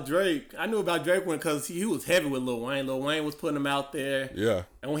about Drake. I knew about Drake because he was heavy with Lil Wayne. Lil Wayne was putting him out there. Yeah.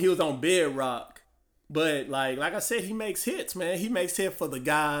 And when he was on Bedrock. But like I said, he makes hits, man. He makes hits for the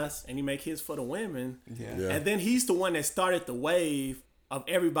guys and he makes hits for the women. Yeah. And then he's the one that started the wave of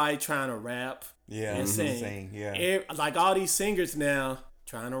everybody trying to rap and sing. Like all these singers now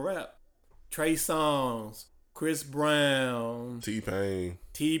trying to rap. Trey Songz, Chris Brown,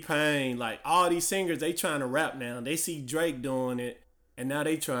 T-Pain, like all these singers, they trying to rap now. They see Drake doing it, and now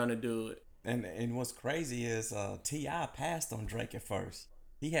they trying to do it. And what's crazy is T.I. passed on Drake at first.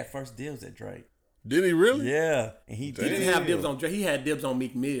 He had first dibs at Drake. Did he really? Yeah, and he didn't have dibs on Drake. He had dibs on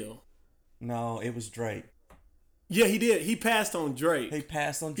Meek Mill. No, it was Drake. Yeah, he did. He passed on Drake. He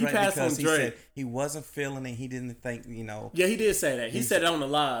passed on Drake because he said he wasn't feeling it. He didn't think, Yeah, he did say that. He said it on the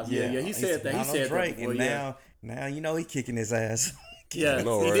live. Yeah, he said that. He said Drake, that before, and now he kicking his ass. Yeah,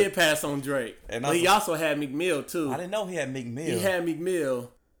 know, he right? did pass on Drake. But he also had Meek Mill too. I didn't know he had Meek Mill. He had Meek Mill,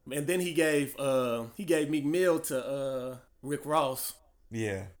 and then he gave Meek Mill to Rick Ross.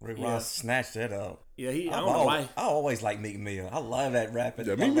 Yeah, Rick Ross snatched that up. Yeah, I don't know why. I always like Meek Mill. I love that rapping.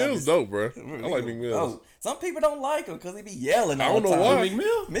 Yeah, Meek Mill's dope, bro. I like Meek Mill. Oh, some people don't like him because he be yelling I all don't the know time. why. Meek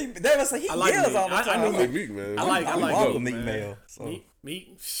Mill? They would say he yells all the time. I like Meek, man. I like Meek Mill. So.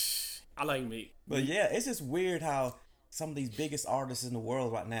 Meek. I like Meek. But yeah, it's just weird how some of these biggest artists in the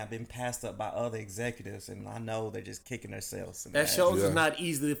world right now have been passed up by other executives, and I know they're just kicking themselves. That shows it's not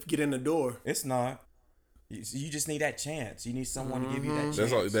easy to get in the door. It's not. You just need that chance. You need someone to give you that chance.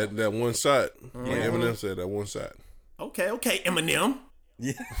 That's all, that one shot. Like Eminem said, that one shot. Okay, Eminem.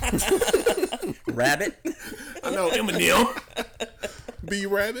 Yeah. Rabbit. I know Eminem. B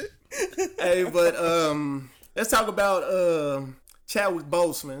Rabbit. Hey, but let's talk about Chadwick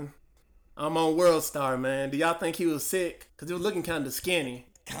Boseman. I'm on World Star, man. Do y'all think he was sick? Because he was looking kind of skinny.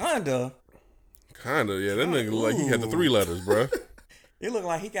 Kinda, yeah. That nigga look like he had the 3 letters, bro. It looked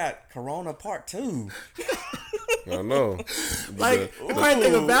like he got Corona Part 2. I know. Like, the crazy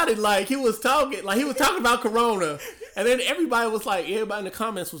thing about it, like, he was talking about Corona. And then everybody in the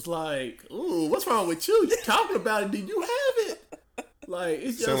comments was like, ooh, what's wrong with you? You talking about it. Did you have it? Like,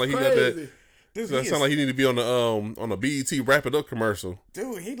 it's just like crazy. He got that. Dude, that sound like he need to be on the BET Wrap It Up commercial.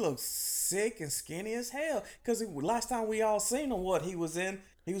 Dude, he looks sick and skinny as hell. Because last time we all seen him, he was in?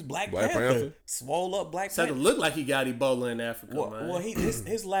 He was Black Panther. Swole up Black Panther. So it looked like he got Ebola in Africa, man. Well,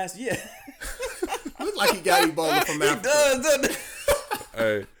 his last year. Looked like he got Ebola from Africa. He does, doesn't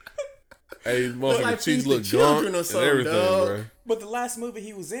it? Hey, motherfucking like cheeks the look children gaunt or and something, everything, dog. bro. But the last movie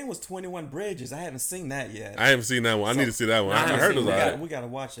he was in was 21 Bridges. I haven't seen that yet. I haven't seen that one. I need to see that one. I heard it was alright. We gotta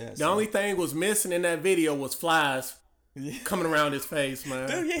watch that. The only thing was missing in that video was flies coming around his face, man.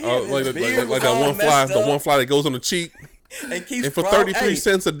 Dude, yeah, Like that one fly, the one fly that goes on the cheek. And for 33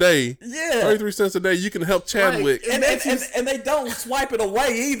 cents a day, yeah, 33 cents a day, you can help Chadwick. And they don't swipe it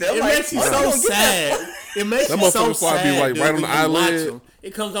away either. It makes you so sad. It makes you so sad. Be like right on the eyelid.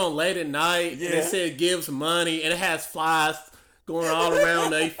 It comes on late at night, and it says gives money, and it has flies going all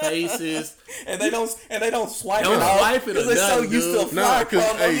around their faces. And they don't swipe don't it off. Swipe it or they're so nothing, used to a fly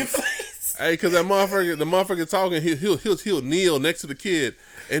crumb on your face. Hey, cause the motherfucker talking, he'll kneel next to the kid.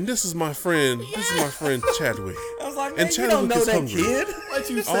 And this is my friend. This is my friend Chadwick. I was like, man, and you don't know that hungry. kid. What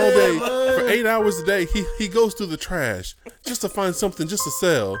you all said, day man? for 8 hours a day. He goes through the trash just to find something just to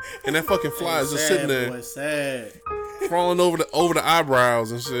sell. And that fucking fly is just sitting there, boy, sad. crawling over the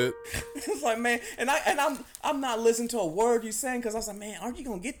eyebrows and shit. It's like, man, and I'm not listening to a word you saying because I was like, man, aren't you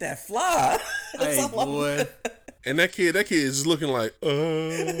gonna get that fly? Hey, boy. And that kid is just looking like,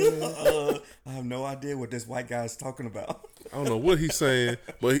 I have no idea what this white guy's talking about. I don't know what he's saying,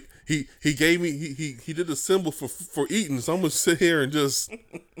 but he gave me he did a symbol for eating. So I'm gonna sit here and just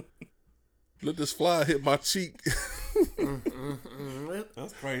let this fly hit my cheek.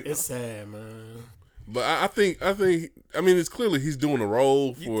 That's crazy. It's sad, man. But I think it's clearly he's doing a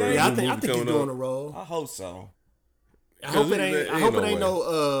role for. think? Yeah, I think he's doing a role. I hope so. I hope it ain't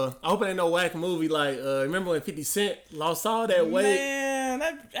no no whack movie like remember when 50 Cent lost all that weight? Man,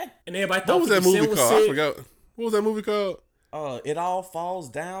 And everybody What thought was 50 that movie Cent was called? I sick. forgot. What was that movie called? It all falls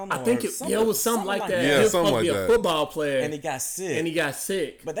down. I think it was something like that. Yeah, he was something supposed to be like a that. football player, and he got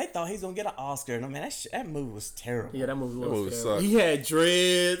sick. But they thought he was gonna get an Oscar. And I mean, that movie was terrible. yeah, that movie movie was sucked. terrible. He had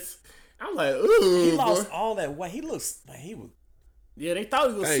dreads. I'm like, ooh. He lost boy. all that weight. He looks like he was. Yeah, they thought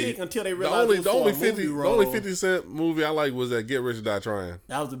he was Hey, sick until they realized it was the for only a 50 movie the role. only 50 Cent movie I like was that Get Rich or Die Trying.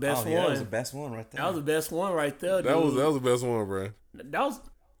 That was the best Oh, one. yeah, that was the best one right there. That was the best one right there, dude. That was the best one, bro. That was.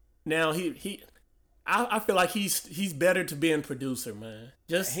 Now I feel like he's better to being producer, man.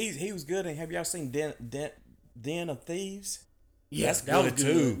 Just he was good. And have y'all seen Den of Thieves? yeah, that's that was good,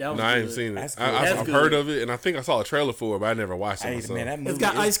 too. That was No, I ain't good. seen it. That's good. I've That's heard good. of it, and I think I saw a trailer for it, but I never watched it Hey, myself. man, that movie It's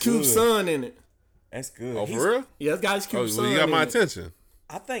got is Ice Cube's good. son in it. That's good. Oh, He's- for real? Yeah, it's got Ice Oh, Cube's well, son you got my in it. attention.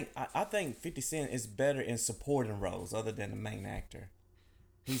 I think 50 Cent is better in supporting roles other than the main actor.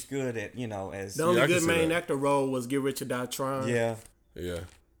 He's good at as The only Yeah, I can good see main that. actor role was Get Rich or Die Trying. yeah. Yeah.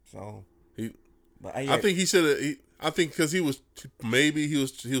 So, He, but I think he should have. I think because he was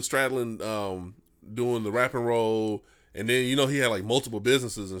straddling, doing the rapping role, and then he had like multiple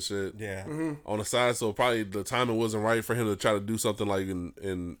businesses and shit. yeah. On the side, so probably the timing wasn't right for him to try to do something like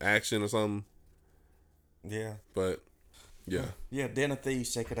in action or something. Yeah. But yeah, Yeah, Den of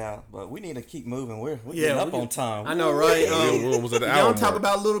Thieves, check it out. But we need to keep moving. We're Yeah, getting up we- on time. I know, right? we almost at the If hour y'all talk mark.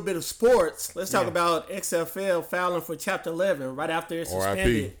 about a little bit of sports, let's talk Yeah. about XFL filing for Chapter 11 right after it's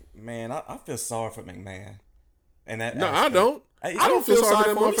suspended. Man, I feel sorry for McMahon. And that No, I aspect. don't. I I don't feel sorry for that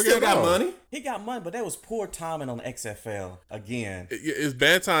him. He motherfucker still at got all. money. He got money, but that was poor timing on the XFL again. It's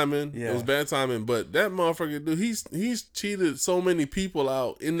bad timing. Yeah. It was bad timing. But that motherfucker, dude, he's cheated so many people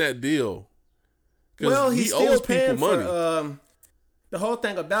out in that deal. 'Cause Well, he's he still owes paying people money. for. The whole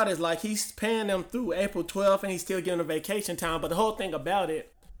thing about it is like he's paying them through April 12th, and he's still giving them vacation time. But the whole thing about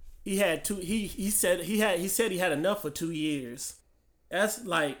it, he had two. He said he had enough for 2 years. That's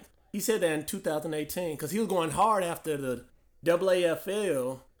like he said that in 2018 because he was going hard after the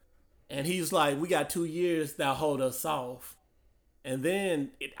AAFL, and he was like, "We got 2 years that hold us off." And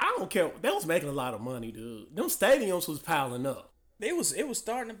then I don't care. They was making a lot of money, dude. Them stadiums was piling up. It was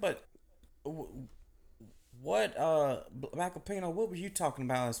starting, but what Michael Pino, what were you talking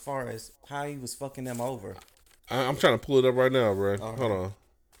about as far as how he was fucking them over? I'm trying to pull it up right now, bro. Hold on.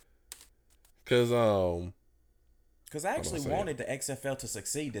 Because Because I actually Hold on a wanted the XFL to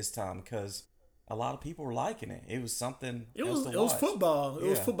succeed this time because a lot of people were liking it. It was something. It else was to watch. football. It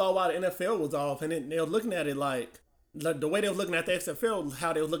was Yeah. football while the NFL was off, and they were looking at it like the way they were looking at the XFL,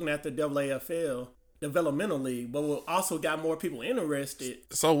 how they were looking at the AAFL developmental league, but we also got more people interested.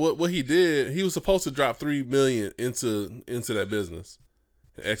 so what he did, he was supposed to drop $3 million into that business,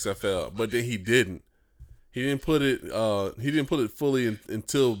 the XFL, but then he didn't. He didn't put it. He didn't put it fully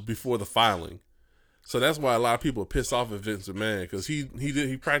until before the filing. So that's why a lot of people are pissed off at Vince McMahon because he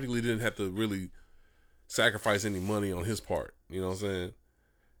practically didn't have to really sacrifice any money on his part. You know what I'm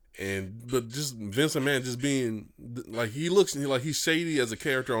saying? But just Vince McMahon just being like he looks like he's shady as a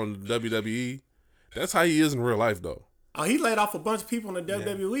character on WWE. That's how he is in real life, though. Oh, he laid off a bunch of people in the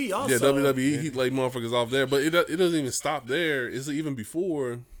WWE also. Yeah, WWE, he laid motherfuckers off there, but it doesn't even stop there. It's even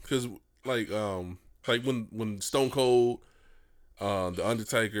before because like when Stone Cold, the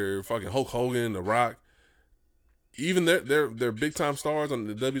Undertaker, fucking Hulk Hogan, The Rock, even they're big time stars on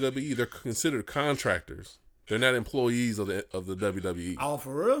the WWE. They're considered contractors. They're not employees of the WWE. Oh,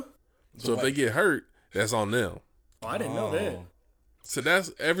 for real? So if they get hurt, that's on them. Oh, I didn't know that. So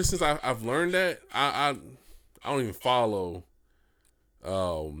that's ever since I've learned that I don't even follow.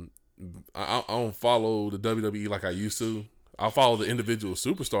 I don't follow the WWE like I used to. I follow the individual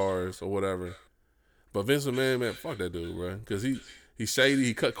superstars or whatever. But Vince McMahon, man, fuck that dude, bro. Because he's shady.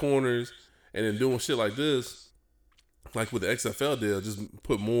 He cut corners, and then doing shit like this, like with the XFL deal, just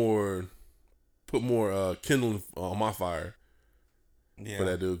put more kindling on my fire for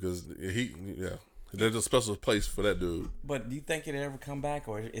that dude. Because there's a special place for that dude. But do you think it'll ever come back,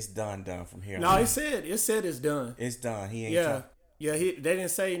 or it's done from here? No, on? it said it's done. It's done. He ain't. Yeah. Yeah, they didn't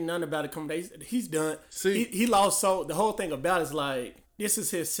say nothing about it. He's done. See- he lost. So the whole thing about it is like this is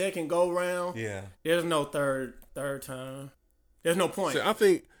his second go round. Yeah. There's no third time. There's no point. See, I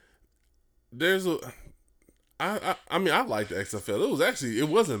think there's I mean, I like the XFL. It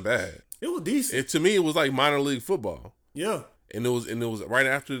wasn't bad. It was decent. To me, it was like minor league football. Yeah. And it was right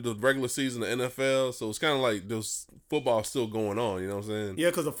after the regular season of NFL, so it's kind of like there's football still going on. You know what I'm saying? Yeah,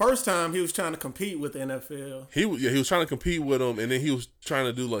 because the first time he was trying to compete with the NFL. He was trying to compete with them, and then he was trying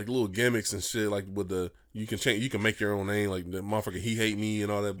to do like little gimmicks and shit, like with you can make your own name, like the motherfucker He Hate Me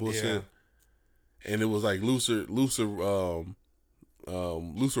and all that bullshit. Yeah. And it was like looser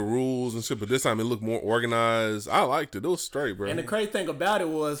rules and shit, but this time it looked more organized. I liked it. It was straight, bro. And the crazy thing about it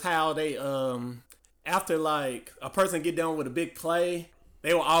was how they after like a person get done with a big play,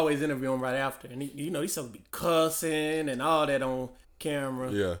 they will always interview him right after, and he's supposed to be cussing and all that on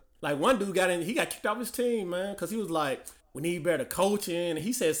camera. Yeah. Like one dude he got kicked off his team, man, because he was like, we need better coaching. And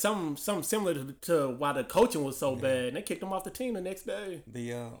he said something similar to why the coaching was so bad, and they kicked him off the team the next day.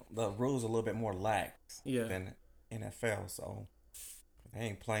 The rules are a little bit more lax than NFL, so they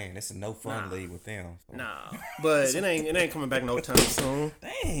ain't playing. It's a no fun league with them. So. Nah, but it ain't coming back no time soon.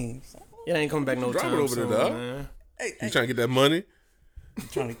 Dang, It ain't coming back no Drop time it over soon, there, dog. man. You trying to get that money? I'm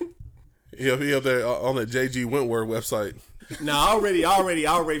trying to. He up there on that JG Wentworth website. No, I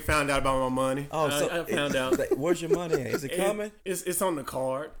already found out about my money. Oh, so I found out. Where's your money at? Is it coming? It's on the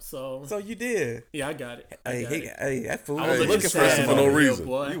card. So you did. yeah, I got it. Hey, that fool I was was looking for sad for no over here, reason.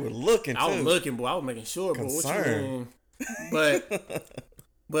 boy. You were looking too. I was looking, boy. I was making sure, boy. What you Concerned. mean?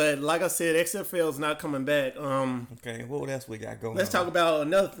 But like I said, XFL is not coming back. Okay, what else we got going? Let's talk about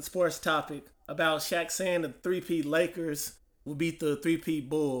another sports topic about Shaq saying the 3-peat Lakers will beat the 3-peat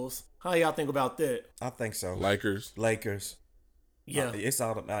Bulls. How y'all think about that? I think so. Lakers. Yeah, It's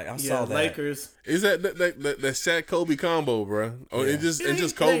all. I saw that. Lakers. Is that Shaq Kobe combo, bro? Or Yeah. it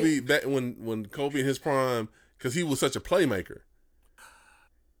just Kobe back when Kobe in his prime, because he was such a playmaker.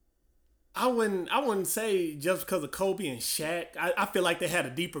 I wouldn't say just because of Kobe and Shaq. I feel like they had a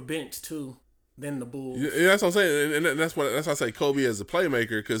deeper bench too than the Bulls. Yeah, that's what I'm saying, and that's why I say Kobe as a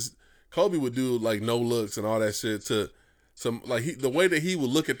playmaker, because Kobe would do like no looks and all that shit to some like the way that he would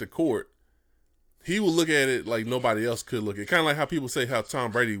look at the court. He would look at it like nobody else could look at it. Kind of like how people say how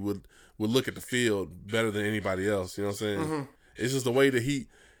Tom Brady would look at the field better than anybody else. You know what I'm saying? Mm-hmm. It's just the way that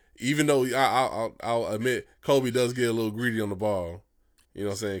even though I'll admit Kobe does get a little greedy on the ball. You know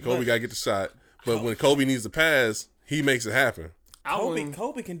what I'm saying? Kobe got to get the shot. But when Kobe needs to pass, he makes it happen.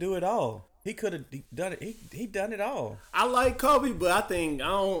 Kobe can do it all. He could have done it. He done it all. I like Kobe, but I think I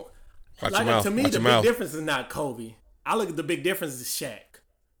don't. Watch your mouth. To me, Watch the your big mouth. difference is not Kobe. I look at the big difference is Shaq.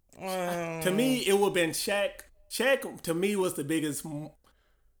 To me, it would have been Shaq. Shaq, to me, was the biggest.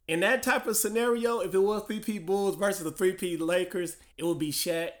 In that type of scenario, if it was 3-peat Bulls versus the 3-peat Lakers, it would be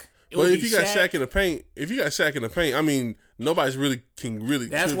Shaq. But if you got Shaq in the paint, I mean, nobody's really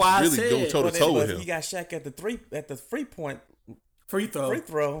That's why I said, go toe to toe with him. You got Shaq at the free point free throw.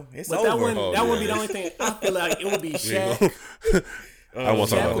 It's But over. that wouldn't be the only thing. I feel like it would be Shaq. I want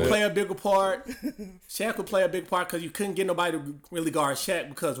to talk Shaq about would that. play a bigger part. Shaq would play a big part because you couldn't get nobody to really guard Shaq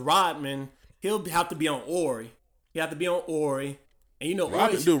because Rodman, he'll have to be on Ori. He have to be on Ori. And you know,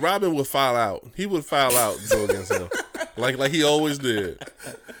 Robin would foul out. He would foul out to go against him, like he always did.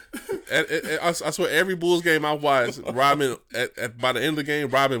 I swear, every Bulls game I watched, Robin by the end of the game,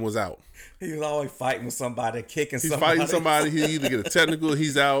 Robin was out. He was always fighting with somebody, kicking He's somebody. fighting somebody. He either get a technical,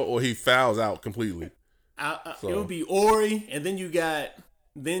 he's out, or he fouls out completely. It would be Ori, and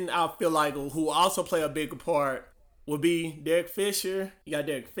then I feel like who also play a bigger part would be Derek Fisher. You got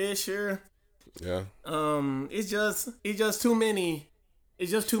Derek Fisher. Yeah. It's just too many. It's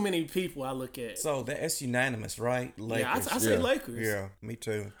just too many people I look at. So that's unanimous, right? Lakers. Yeah, I say Lakers. Yeah, me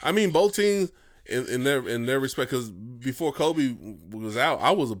too. I mean, both teams in their respect, because before Kobe was out, I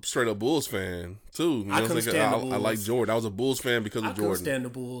was a straight up Bulls fan too. You know I couldn't stand the Bulls. I like Jordan. I was a Bulls fan because of I couldn't Jordan. stand the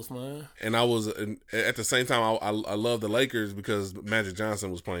Bulls, man. And I was at the same time I love the Lakers because Magic Johnson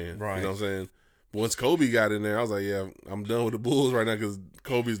was playing. Right. You know what I'm saying? Once Kobe got in there, I was like, yeah, I'm done with the Bulls right now because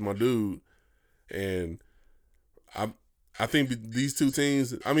Kobe's my dude. And I think these two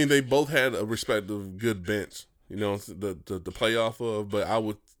teams, I mean, they both had a respective good bench, you know, the play off of, but I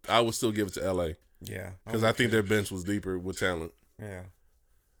would still give it to LA. Yeah. Because I think their bench was deeper with talent. Yeah.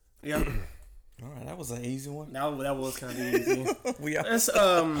 Yeah. All right, that was an easy one. That was kind of easy. We are. That's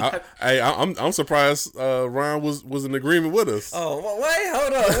I'm surprised Ryan was in agreement with us. Oh, well,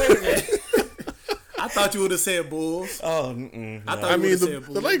 hold on. Wait a minute. I thought you would have said Bulls. Oh, I mean,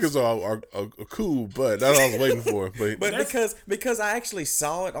 the Lakers are cool, but that's what I was waiting for. But because I actually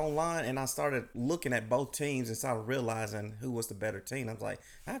saw it online and I started looking at both teams and started realizing who was the better team, I was like,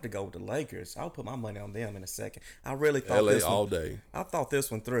 I have to go with the Lakers. I'll put my money on them in a second. I really thought LA this one, all day. I thought this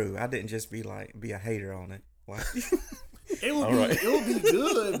one through. I didn't just be a hater on it. Like, it would be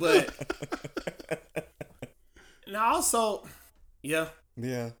good, but now also, yeah.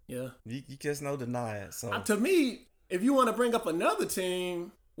 Yeah. Yeah. You just no deny it. So to me, if you want to bring up another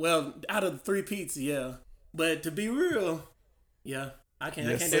team, well, out of the 3 peats, yeah. But to be real, yeah, I can't.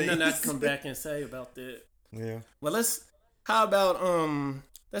 There's nothing I can come back and say about that. Yeah. Well, let's talk about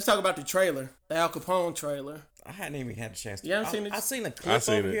the trailer, the Al Capone trailer. I hadn't even had a chance to. You haven't seen it? I seen a clip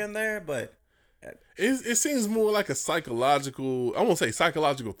over here and there, but it seems more like a psychological. I won't say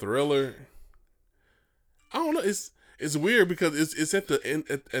psychological thriller. I don't know. It's weird because it's at the end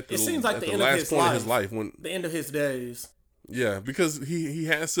at the, it seems like at the the end last of his point life, of his life when the end of his days. Yeah, because he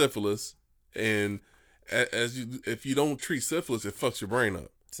has syphilis, and if you don't treat syphilis, it fucks your brain up.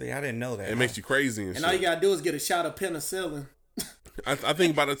 See, I didn't know that. It makes you crazy and shit. all you gotta do is get a shot of penicillin. I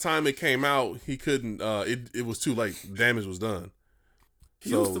think by the time it came out, he couldn't. It was too late. Damage was done.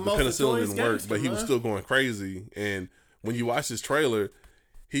 He was the most penicillin notorious didn't work, gangster, but he was man. still going crazy. And when you watch this trailer,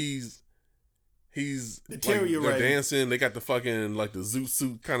 he's like, they're Deteriorating. dancing. They got the fucking like the zoot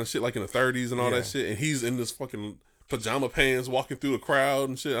suit kind of shit, like in the 30s and all Yeah. that shit. And he's in this fucking pajama pants, walking through the crowd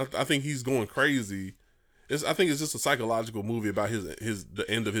and shit. I think he's going crazy. I think it's just a psychological movie about the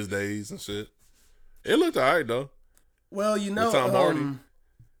end of his days and shit. It looked alright though. Well, you know, With Tom Hardy.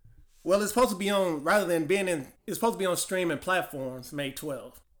 well, it's supposed to be on rather than being in. It's supposed to be on streaming platforms May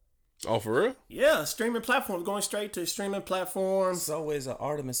 12th. Oh, for real? Yeah, streaming platforms going straight to streaming platforms. So is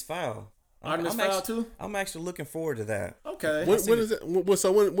Artemis Fowl. Artemis Fowl too. I'm actually looking forward to that. Okay. When is it?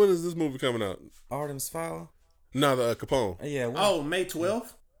 So when is this movie coming out? Artemis Fowl. No, the Capone. Yeah. Oh, May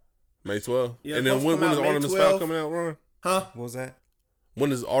 12th. May 12th. Yeah, And then supposed to when come is out May Artemis 12th. Fowl coming out, Ron? Huh? What was that? When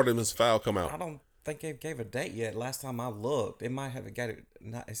does Artemis Fowl come I out? don't think they gave a date yet. Last time I looked, it might have got it.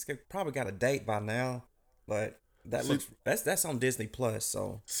 Not, it's probably got a date by now, but that's on Disney Plus.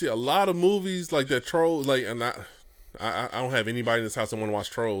 So See, a lot of movies like that Trolls, like, and I don't have anybody in this house that want to watch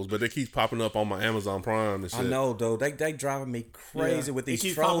Trolls, but they keep popping up on my Amazon Prime and shit. I know though they driving me crazy Yeah. with It these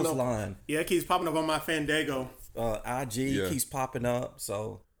keeps Trolls popping up. line. Yeah, it keeps popping up on my Fandango. IG Yeah. keeps popping up.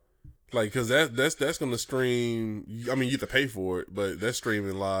 So Like, cause that's gonna stream. I mean, you have to pay for it, but that's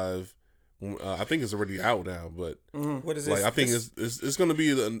streaming live. I think it's already out now, but what is like this? I think it's gonna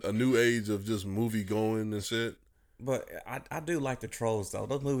be a new age of just movie going and shit. But I do like the Trolls though.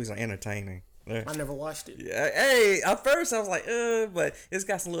 Those movies are entertaining. I never watched it. Yeah, hey, at first I was like, but it's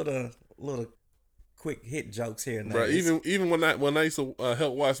got some little quick hit jokes here and there. Bro, even when I used to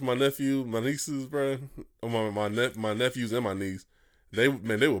help watch my nieces, bro, or my nephews and my niece, they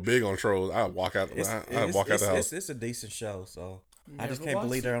were big on Trolls. I'd walk out. I'd walk out the house. It's a decent show, so I just Never can't watched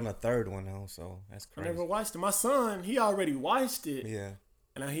believe it. they're on the third one though. So that's I crazy. never watched it. My son, he already watched it. Yeah.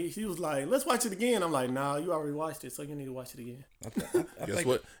 And he was like, let's watch it again. I'm like, nah, you already watched it, so you need to watch it again. I Guess think-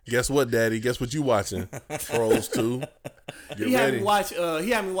 what? Guess what, Daddy? Guess what you watching? Trolls 2. Get He had ready. me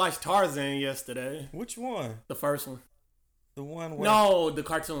watch Tarzan yesterday. Which one? The first one. The one where No, the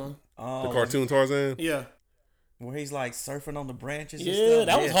cartoon. The cartoon Tarzan. Yeah. where he's like surfing on the branches. Yeah, and stuff.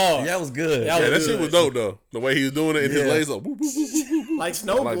 that was hard. Yeah, that was good. That Yeah, that was shit good. was dope though. The way he was doing it in his Yeah. legs, like, whoop, whoop, whoop, whoop, whoop. Like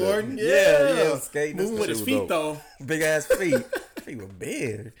snowboarding. that. Yeah, skating. Moving with That his shit feet was though. Big ass feet. Feet were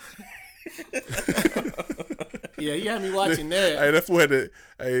big. Yeah, he had me watching that. Hey, that fool had that.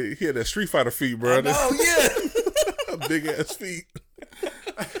 Hey, he had that Street Fighter feet, bro. Oh yeah. Big ass feet.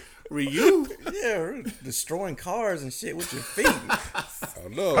 Ryu. Yeah, destroying cars and shit with your feet. I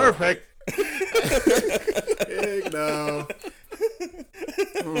know. Perfect. Heck no.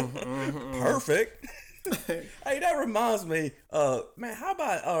 Perfect. Hey, that reminds me. Man, how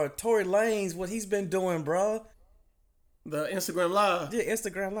about Tory Lanez? What he's been doing, bro? The Instagram Live. Yeah,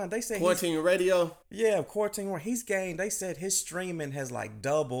 Instagram Live. They say Quarantine Radio. quarantine. Where he's gained. They said his streaming has like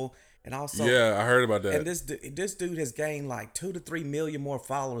doubled, and also Yeah, I heard about that. And this dude has gained like 2 to 3 million more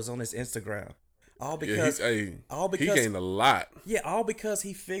followers on his Instagram. All yeah, because he gained a lot. all because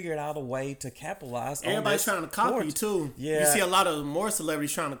he figured out a way to capitalize on Everybody's this trying to copy quarantine. too. Yeah. You see a lot of more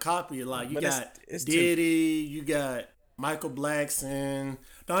celebrities trying to copy it. Like you But got it's too- Diddy, you got Michael Blackson.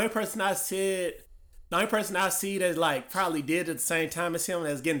 The only person I see that like probably did at the same time as him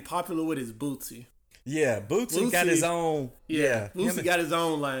that's getting popular with is Bootsy. Yeah, Bootsy got Bootsy- his own. Yeah, Bootsy him- got his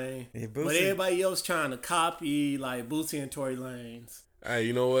own lane. Yeah, But Bootsy- everybody else trying to copy like Bootsy and Tory Lanez. Hey,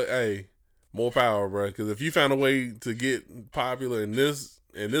 you know what? Hey, more power, bro. Because if you found a way to get popular in this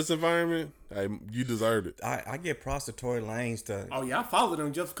environment, hey, you deserved it. I get props to Tory Lanez to. Oh yeah, I follow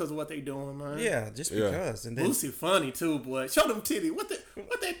them just because of what they doing, man. Yeah, just Yeah. because. And then, Bootsy funny too, boy. Show them titties.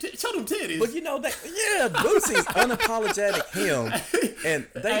 Show them titties. but you know that. Yeah, Bootsy's unapologetic him, and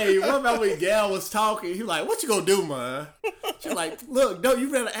they. Hey, what about when Gal was talking? He like, what you gonna do, man? She like, look, no, you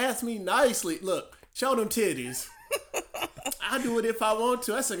better ask me nicely. Look, show them titties. I do it if I want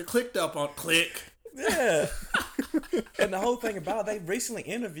to. That's like a clicked up on click. Yeah. And the whole thing about they recently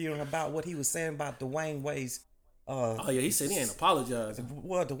interviewed him about what he was saying about Dwayne Wade's. Oh yeah, he said he ain't apologizing.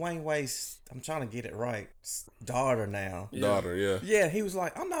 Well, Dwayne Wade's. I'm trying to get it right. Daughter now. Daughter, yeah. Yeah, he was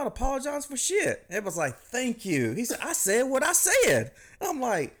like, I'm not apologizing for shit. It was like, thank you. He said, I said what I said. I'm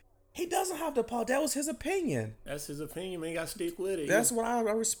like, he doesn't have to apologize. That was his opinion. That's his opinion, man. You gotta stick with it. That's what I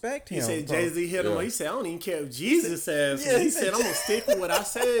respect him. He said bro. Jay-Z hit him. Yeah. He said, I don't even care if Jesus says. Yeah, He he said, said- I'm gonna stick with what I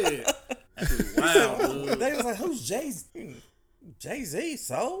said. That's wow, dude. They was like, who's Jay-Z?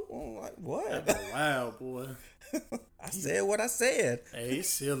 So? I'm like, what? Wow, boy. I said what I said. Hey, he's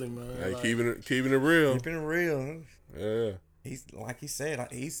silly, man. Hey, Like, keeping it real. Keeping it real. Yeah. he's like he said,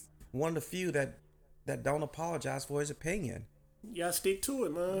 he's one of the few that don't apologize for his opinion. You gotta stick to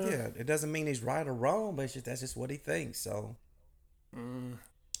it, man. Yeah, it doesn't mean he's right or wrong, but that's just what he thinks. So,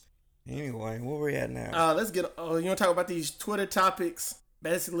 anyway, where we at now? Let's get. You want to talk about these Twitter topics?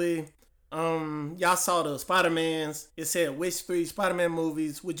 Basically, y'all saw the Spider-Mans. It said which 3 Spider-Man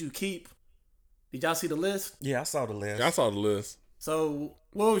movies would you keep? Did y'all see the list? Yeah, I saw the list. I saw the list. So,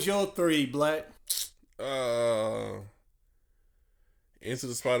 what was your 3, Black? Into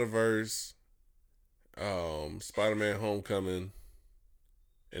the Spider-Verse, Spider-Man Homecoming,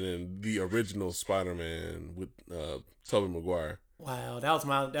 and then the original Spider-Man with Tobey Maguire. Wow, that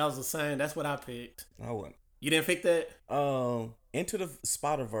was the same. That's what I picked. I wouldn't. You didn't pick that? Into the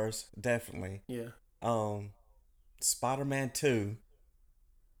Spider-Verse, definitely. Yeah. Spider-Man 2.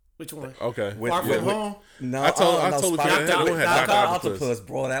 Which one? Okay. Far From Home? No, I told you Spider- I had Dr. Octopus.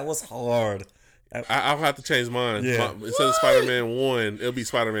 bro, that was hard. I'll have to change mine. Yeah. Instead of Spider-Man 1, it'll be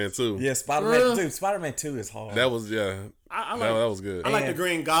Spider-Man 2. Yeah, Spider-Man 2. Spider-Man 2 is hard. That was, yeah. I that like, was good. I like the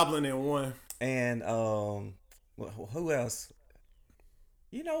Green Goblin in 1. And who else?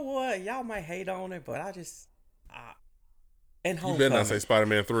 You know what? Y'all might hate on it, but I just and You Homecoming. better not say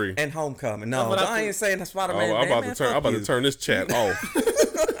Spider-Man 3. And Homecoming. No, That's what I ain't saying the Spider-Man. I'm about to turn this chat off.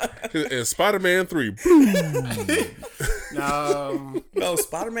 And Spider-Man 3. No,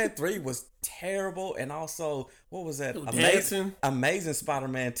 Spider-Man 3 was terrible, and also what was that? Amazing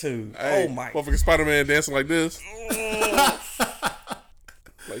Spider-Man 2. Hey, oh my! Motherfucking Spider-Man dancing like this.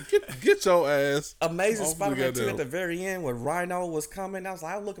 Like get your ass. Amazing off Spider-Man 2 goddamn- at the very end when Rhino was coming. I was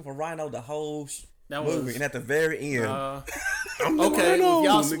looking for Rhino the whole That movie, was- and at the very end, Okay, Rhino,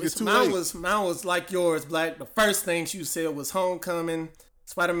 y'all, nigga, too mine late. was like yours, Black. The first things you said was Homecoming,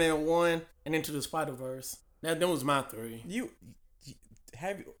 Spider-Man 1, and Into the Spider-Verse. That was my 3. you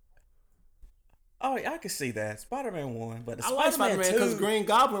have you. Oh, I can see that Spider-Man 1, but the I like Spider-Man Spider-Man 2 because Green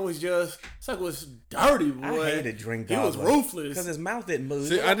Goblin was just was dirty, boy. I hated Green He was Goblin. ruthless. because his mouth didn't move.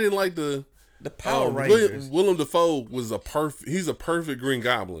 See, I didn't like the Power Rangers. Willem Dafoe was he's a perfect Green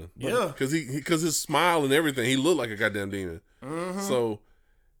Goblin. Yeah. Because his smile and everything, he looked like a goddamn demon. So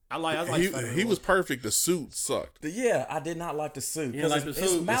I like Spider-Man he 1. was perfect. The suit sucked. Yeah, I did not like the suit. You didn't like His the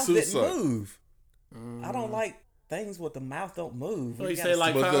suit? mouth The suit didn't sucked. move. I don't like things with the mouth don't move. So you gotta say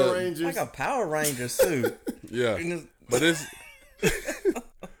like But Power the- Rangers? like a Power Ranger suit. Yeah, And it's- but it's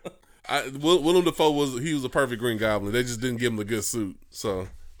Willem Dafoe was a perfect Green Goblin. They just didn't give him a good suit. So,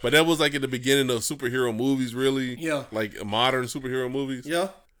 but that was like at the beginning of superhero movies, really. Yeah. like modern superhero movies. Yeah.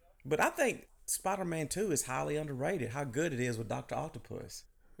 But I think Spider-Man 2 is highly underrated. How good it is with Dr. Octopus.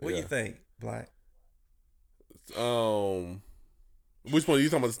 What do Yeah. you think, Black? Which one are you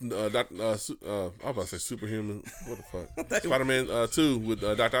talking about? I was about to say Superhuman. What the fuck? Spider-Man 2 with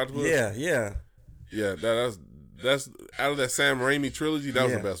Dr. Octopus. Yeah. Yeah, that's out of that Sam Raimi trilogy. That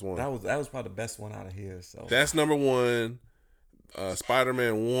was the best one. That was probably the best one out of here. So That's number 1.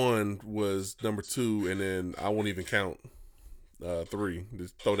 Spider-Man 1 was number 2, and then I won't even count 3.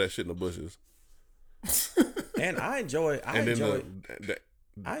 Just throw that shit in the bushes. and I enjoy And then Amazing the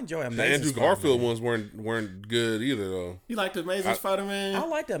Andrew Spider-Man. Garfield ones weren't good either though. You like the Amazing Spider-Man? I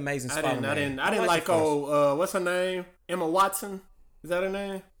like the Amazing I Spider-Man. didn't like the first- what's her name? Emma Watson. Is that her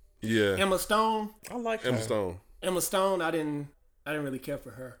name? Yeah, Emma Stone. I like Emma her. Stone. Emma Stone. I didn't really care for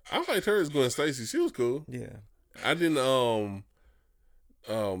her. I liked her as Gwen Stacy. She was cool. Yeah. I didn't.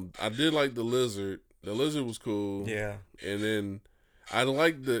 I did like the Lizard. The Lizard was cool. Yeah. And then I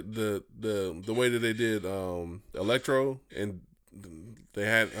liked the way that they did Electro, and they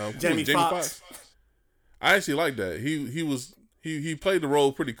had Jamie Foxx. I actually liked that. He played the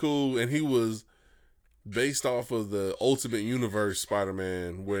role pretty cool, and he was based off of the Ultimate Universe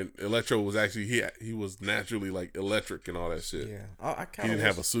Spider-Man, when Electro was actually he was naturally like electric and all that shit. Yeah. I He kind didn't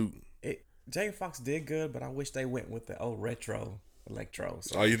have a suit. Jamie Foxx did good, but I wish they went with the old retro Electro.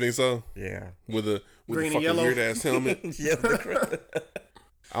 So, Oh, you think so? yeah. With the Green and fucking yellow. weird ass helmet. Yeah.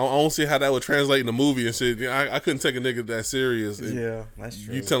 I don't see how that would translate in the movie and shit. I couldn't take a nigga that serious. And Yeah, that's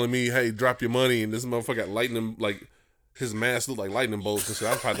true. you telling me, hey, drop your money, and this motherfucker got lightning, like his mask looked like lightning bolts and shit.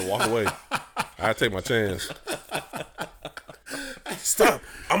 I'd probably walk away. I'd take my chance. Stop!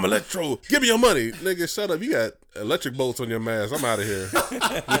 I'm Electro. Give me your money, nigga. Shut up. You got electric bolts on your mask. I'm out of here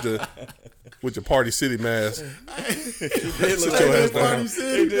with your Party City mask. Sit your ass down. Party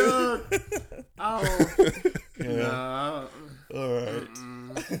City, dog. Oh. Nah. All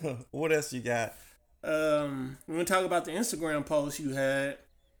right. What else you got? We're gonna talk about the Instagram post you had,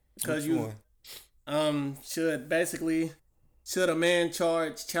 because Which you one? should a man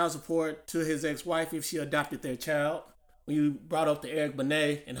charge child support to his ex-wife if she adopted their child? When you brought up the Eric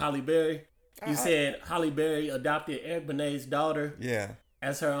Benet and Holly Berry, You said Holly Berry adopted Eric Benet's daughter Yeah.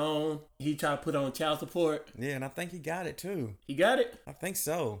 as her own. He tried to put on child support. Yeah, and I think he got it too. He got it? I think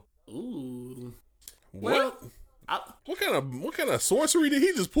so. Ooh. What? Well, What kind of sorcery did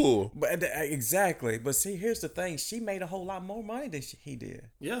he just pull? But exactly. But see, here's the thing: she made a whole lot more money than he did.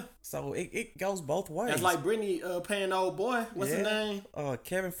 yeah. So it goes both ways. That's like Brittany paying the old boy. What's his name?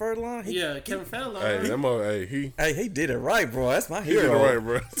 Kevin Furlong. Kevin Fallon. Hey, that mother, he He did it right, bro. That's my did it hero. right,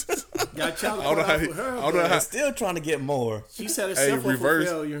 bro. Got child I don't know support how out he- for her. I don't know but how- Still trying to get more. She set Hey, herself up for reverse.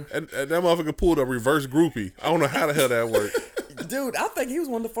 failure. And that motherfucker pulled a reverse groupie. I don't know how the hell that worked. Dude, I think he was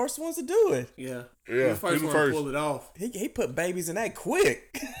one of the first ones to do it. Yeah. Yeah, He was the first he was one first. to pull it off. He put babies in that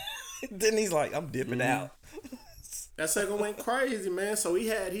quick. Then he's like, I'm dipping out. That second went crazy, man. So he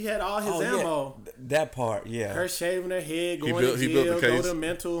had all his ammo. That part, yeah. Her shaving her head, going built- to he built jail, the go case. to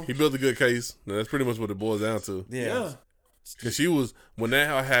mental. He built a good case. And that's pretty much what it boils down to. Yeah. Cause she was, when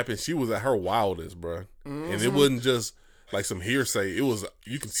that happened, she was at her wildest, bro. And it wasn't just like some hearsay. It was,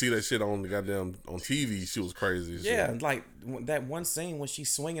 you could see that shit on the goddamn on TV. She was crazy. As Yeah, shit. like that one scene when she's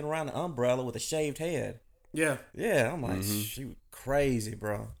swinging around the umbrella with a shaved head. Yeah. Yeah, I'm like, she was crazy,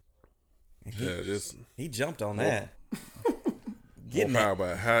 bro. And Yeah, this he jumped on that. more Getting power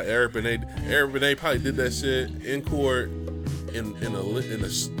about how Eric Benet probably did that shit in court in an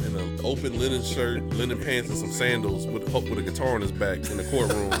open linen shirt, linen pants, and some sandals with a guitar on his back in the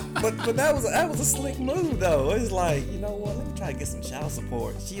courtroom. But that was a slick move though. It's like, you know what? Let me try to get some child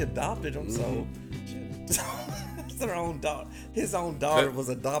support. She adopted him, so it's her own daughter. His own daughter was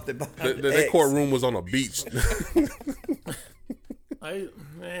adopted by That courtroom was on a beach.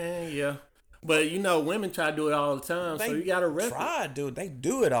 Yeah. But women try to do it all the time, so you gotta rep it. try, dude. They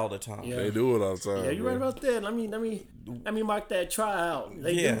do it all the time. Yeah. They do it all the time. Yeah, you right bro. about that. Let me mark that try out.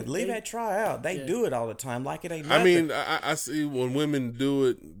 Leave that try out. They do it all the time, like it ain't nothing. I mean, I see when women do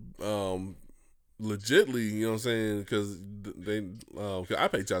it legitly, you know what I'm saying? Because cause I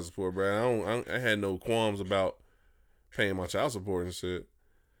pay child support, bro. I had no qualms about paying my child support and shit.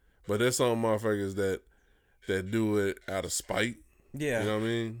 But there's some motherfuckers that do it out of spite. yeah, You know what I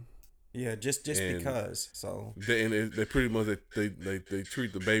mean? yeah, just And- because. So They pretty much they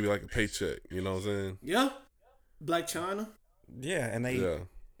treat the baby like a paycheck. You know what I'm saying? Yeah. Black China. yeah, and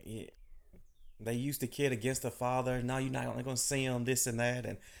Yeah. they use the kid against the father. No, you're not only gonna see him, this and that,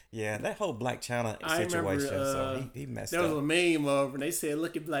 and yeah, that whole Black China I situation. remember So he messed there was up. a meme of, and they said,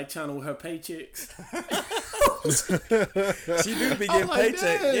 "Look at Black China with her paychecks." She do be getting like,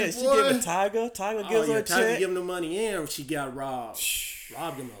 paycheck. "Dang, Yeah, she boy." giving Tiger. Tiger gives her a Tiger check. giving the money in, she got robbed.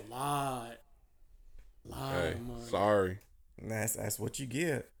 Robbed him a lot. Hey, Of money. sorry. That's what you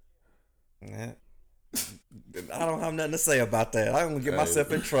get. Yeah. I don't have nothing to say about that. I'm gonna get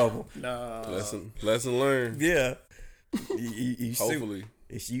myself in trouble. Nah. Lesson learned. Yeah. You Hopefully.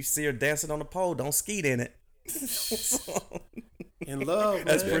 see, you see her dancing on the pole, don't skeet in it. In love,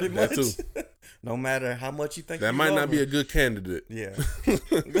 That's man. pretty that much. too. No matter how much you think That you might love not be her. a good candidate. Yeah.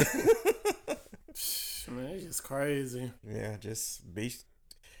 Man, it's just crazy. Yeah. Just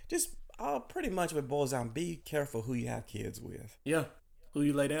pretty much what it boils down. Be careful who you have kids with. Yeah. Who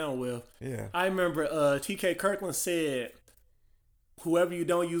you lay down with. Yeah. I remember T.K. Kirkland said, whoever you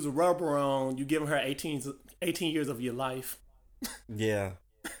don't use a rubber on, you give her 18 years of your life. Yeah.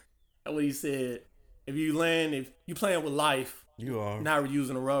 That's what he said. If you playing with life, You are. not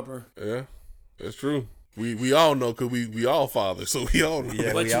using a rubber. Yeah, that's true. We all know because we all fathers, so we all know.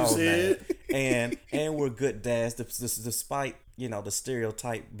 Yeah, What we you all said. know. And we're good dads, despite the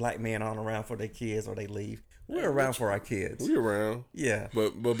stereotype black men aren't around for their kids or they leave. We're around for our kids. We around. Yeah.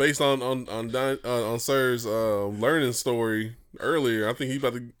 But based on Sir's learning story earlier, I think he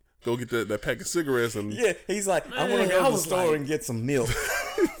about to go get that pack of cigarettes and Yeah, he's like, I want Man, to go I to the was store like- and get some milk.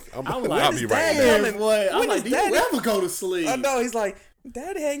 I'm like, I'll be right Dad? back. damn, boy. I'm When like, is do you Daddy- ever go to sleep? I know, he's like,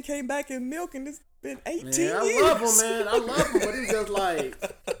 Daddy hadn't came back in milk and it's been 18 Man, years. I love him, man. I love him, but it's just like,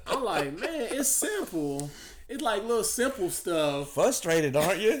 I'm like, man, it's simple. It's like little simple stuff. Frustrated,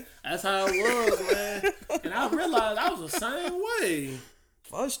 aren't you? That's how it was, man. And I realized I was the same way.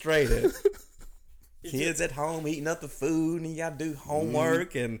 Frustrated. Kids at home eating up the food and you got to do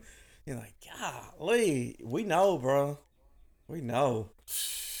homework and you're like, golly, we know, bro. We know.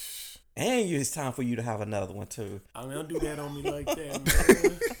 And it's time for you to have another one too. I mean, don't do that on me like that,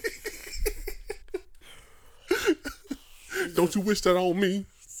 man. Don't you wish that on me?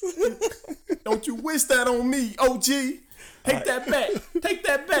 Don't you wish that on me, OG? Take that back. Take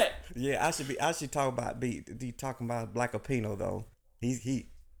that back. Yeah, I should talk about talking about Black Opino though. He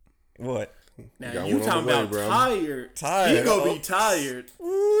what? Now got you one on talking the way, about bro. tired. Tired. He gonna be tired.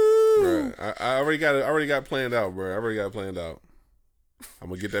 Bruh, I already got it planned out, bro. I already got it planned out. I'm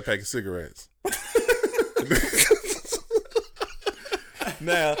gonna get that pack of cigarettes.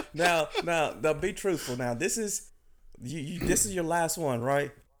 Now, be truthful. Now, this is this is your last one,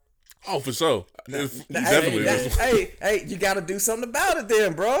 right? Oh, for sure. Hey, you got to do something about it,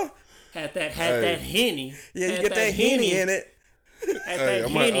 then, bro. Had that Henny. Yeah, you get that Henny in it. Had that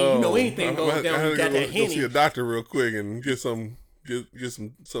Henny. You know anything goes down. You got that Go Henny. see a doctor real quick and get something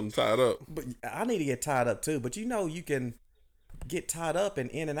tied up. But I need to get tied up too. But you can get tied up and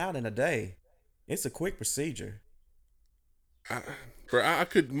in and out in a day. It's a quick procedure. Bro, I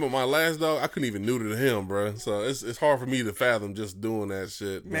could my last dog. I couldn't even neuter to him, bro. So it's hard for me to fathom just doing that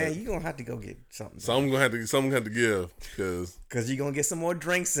shit. Man, you gonna have to go get something. Something gonna have to give because you gonna get some more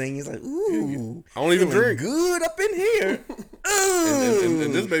drinks in. He's like, ooh, I don't even drink. Good up in here.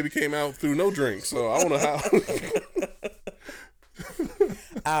 and this baby came out through no drink, so I don't know how.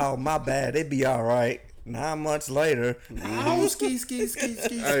 Oh, my bad. It'd be all right. 9 months later. Oh, ski.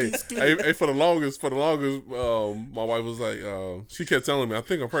 Hey, for the longest, my wife was like, she kept telling me, I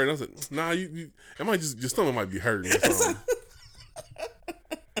think I'm pregnant. I said, nah, it might just, your stomach might be hurting or something.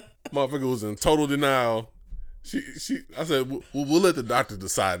 Motherfucker was in total denial. I said, we'll let the doctor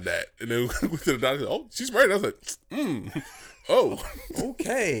decide that. And then we went to the doctor. Oh, she's pregnant. I said, oh,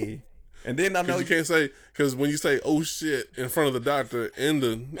 okay. And then I know you can't say, because when you say "oh shit" in front of the doctor and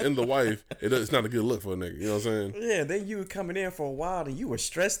the wife, it's not a good look for a nigga. You know what I'm saying? Yeah. Then you were coming in for a while and you were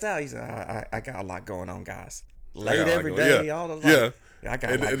stressed out. You said, I got a lot going on, guys. Late every day, all the time. Yeah, I got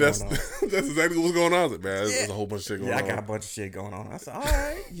a lot going on. That's exactly what's going on. I was like, man, there's a whole bunch of shit going on. Yeah, I got a bunch of shit going on. I said, all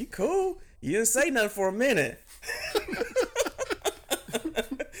right, you cool? You didn't say nothing for a minute.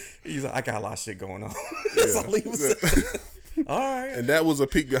 He's like, I got a lot of shit going on. That's all he was saying. All right. And that was a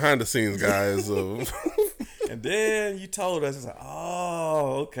peek behind the scenes, guys. And then you told us, it's like,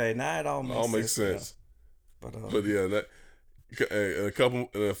 oh, okay, now it all makes sense. But yeah, in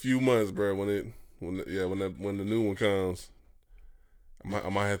a few months, bro, when the new one comes, I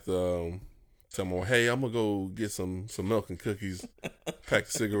might have to tell them, hey, I'm gonna go get some milk and cookies, pack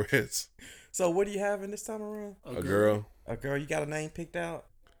of cigarettes. So what do you have in this time around? A girl. A girl. You got a name picked out?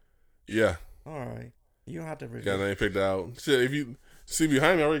 Yeah. All right. You don't have to. Got a name picked out. Shit, if you see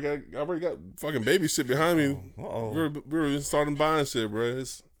behind me, I already got fucking baby shit behind me. We're starting buying shit, bro.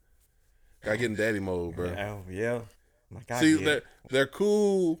 Got getting daddy mode, bro. Yeah. They're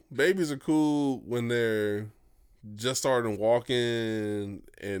cool. Babies are cool when they're just starting walking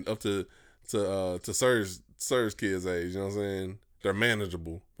and up to Serge kids' age. You know what I'm saying? They're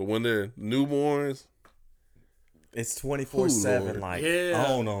manageable. But when they're newborns, it's 24/7. Like, I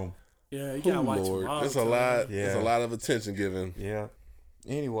don't know. Yeah, you gotta watch them all. It's a lot. Yeah. It's a lot of attention given. Yeah.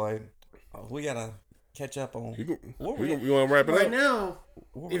 Anyway, we gotta catch up on. You want to wrap it up right now?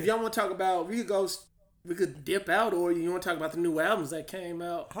 If y'all want to talk about, we could dip out, or you want to talk about the new albums that came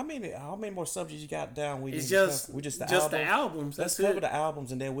out. How many more subjects you got down? It's just the albums. Let's cover the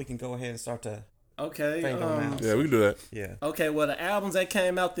albums, and then we can go ahead and start to. Okay. Yeah, we can do that. Yeah. Okay. Well, the albums that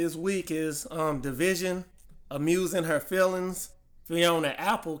came out this week is Division, Amusing Her Feelings. Fiona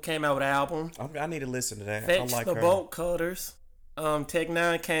Apple came out with an album. I need to listen to that. Fetch I like the her. Bolt Cutters. Tech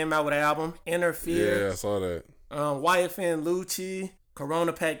Nine came out with an album. Interfere. Yeah, I saw that. YFN Lucci,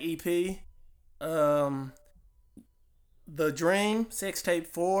 Corona Pack EP. The Dream, Sex Tape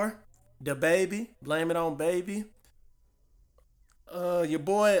 4. The Baby, Blame It On Baby. Your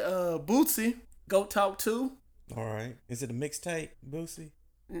boy Bootsy, Go Talk 2. All right. Is it a mixtape, Bootsy?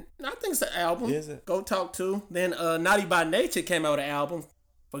 I think it's an album. Is it? Go Talk 2. Then Naughty by Nature came out with an album.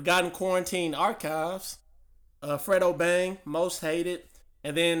 Forgotten Quarantine Archives. Fredo Bang, Most Hated.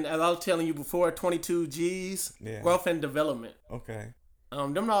 And then, as I was telling you before, 22 G's, Growth and Development. Okay.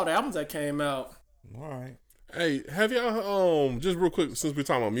 Them are all the albums that came out. All right. Hey, have y'all, just real quick, since we're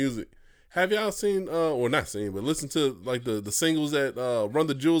talking about music, have y'all seen, or not seen, but listened to, like, the singles that Run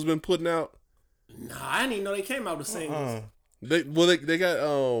the Jewels been putting out? Nah, I didn't even know they came out with singles. They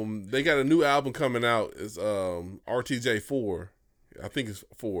got a new album coming out. It's RTJ 4. I think it's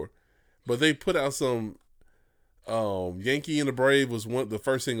 4. But they put out some Yankee and the Brave was the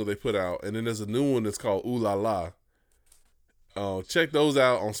first single they put out, and then there's a new one that's called Ooh La La. Check those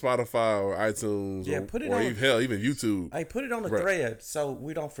out on Spotify or iTunes, even YouTube. Hey, put it on the thread so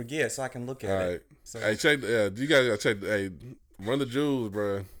we don't forget, so I can look at it. So. Hey, check. You guys gotta check. Hey, Run the Jewels,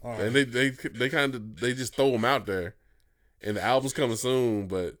 bro. Right. And they just throw them out there, and the album's coming soon.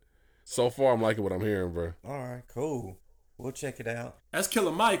 But so far, I'm liking what I'm hearing, bro. All right, cool. We'll check it out. That's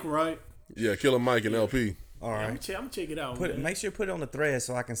Killer Mike, right? Yeah, Killer Mike and LP. All right. I'm gonna check it out. Make sure you put it on the thread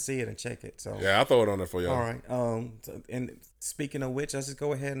so I can see it and check it. So yeah, I'll throw it on there for y'all. All right. And speaking of which, let's just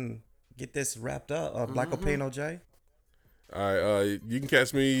go ahead and get this wrapped up. Black Opino J. All right, you can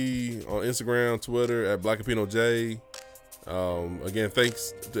catch me on Instagram, Twitter at BlackApinoJ. Again,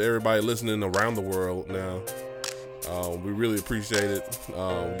 thanks to everybody listening around the world now. We really appreciate it.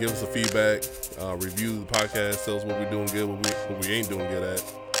 Give us a feedback, review the podcast, tell us what we're doing good, what we ain't doing good at.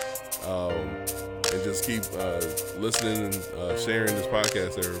 And just keep listening and sharing this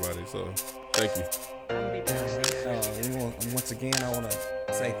podcast to everybody. So, thank you. Once again, I want to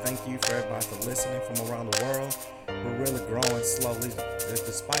say thank you for everybody for listening from around the world. We're really growing slowly.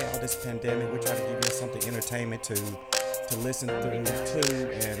 Despite all this pandemic, we try to give you something entertainment to listen through too.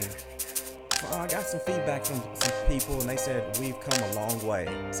 And I got some feedback from some people, and they said we've come a long way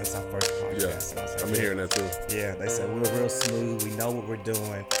since our first podcast. Yeah, I said, I've been hearing that too. Yeah, they said we're real smooth. We know what we're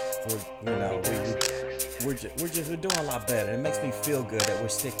doing. We're doing a lot better. It makes me feel good that we're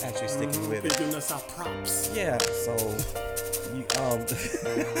actually sticking with it. They're giving us our props. Yeah, so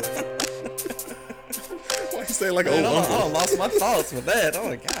Why you say like man, old uncle? I lost my thoughts with that. Oh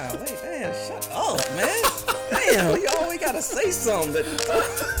my god, wait, damn, shut up, man. Damn, you always gotta say something.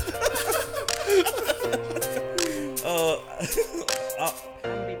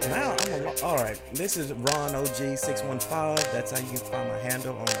 Now all right. This is Ron OG 615. That's how you can find my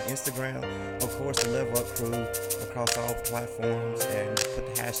handle on Instagram. Of course, the Level Up Crew across all platforms, and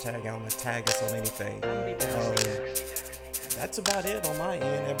put the hashtag on and tag us on anything. That's about it on my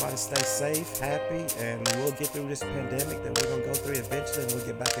end. Everybody stay safe, happy, and we'll get through this pandemic that we're gonna go through eventually. And we'll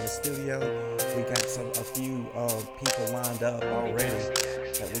get back in the studio. We got a few people lined up already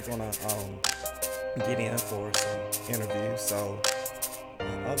that we're gonna get in for some interviews. So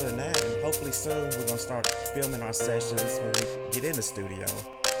other than that, and hopefully soon we're gonna start filming our sessions when we get in the studio.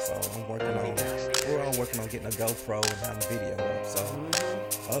 So we're all working on getting a GoPro and having video up. So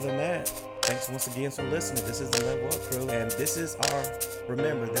other than that, thanks once again for listening. This is the Level Up Crew, and this is our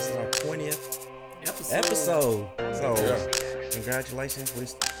 20th episode. So congratulations. We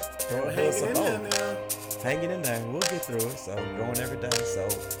hanging in there. We'll get through it. So growing every day. So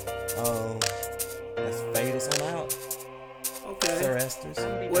let's fade us on out. Okay. Sir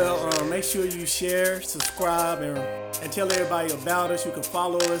Esters. Well, make sure you share, subscribe, and tell everybody about us. You can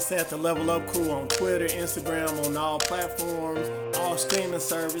follow us at the Level Up Crew on Twitter, Instagram, on all platforms, all streaming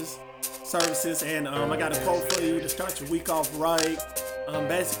services. And I got a quote for you to start your week off right.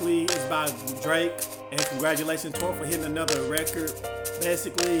 Basically, it's by Drake, and congratulations to him for hitting another record.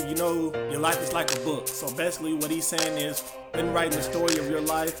 Basically, your life is like a book. So basically, what he's saying is, been writing the story of your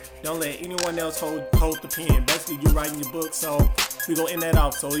life. Don't let anyone else hold the pen. Basically, you're writing your book. So we're gonna end that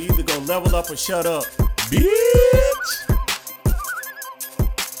off. So either go level up or shut up. Bitch.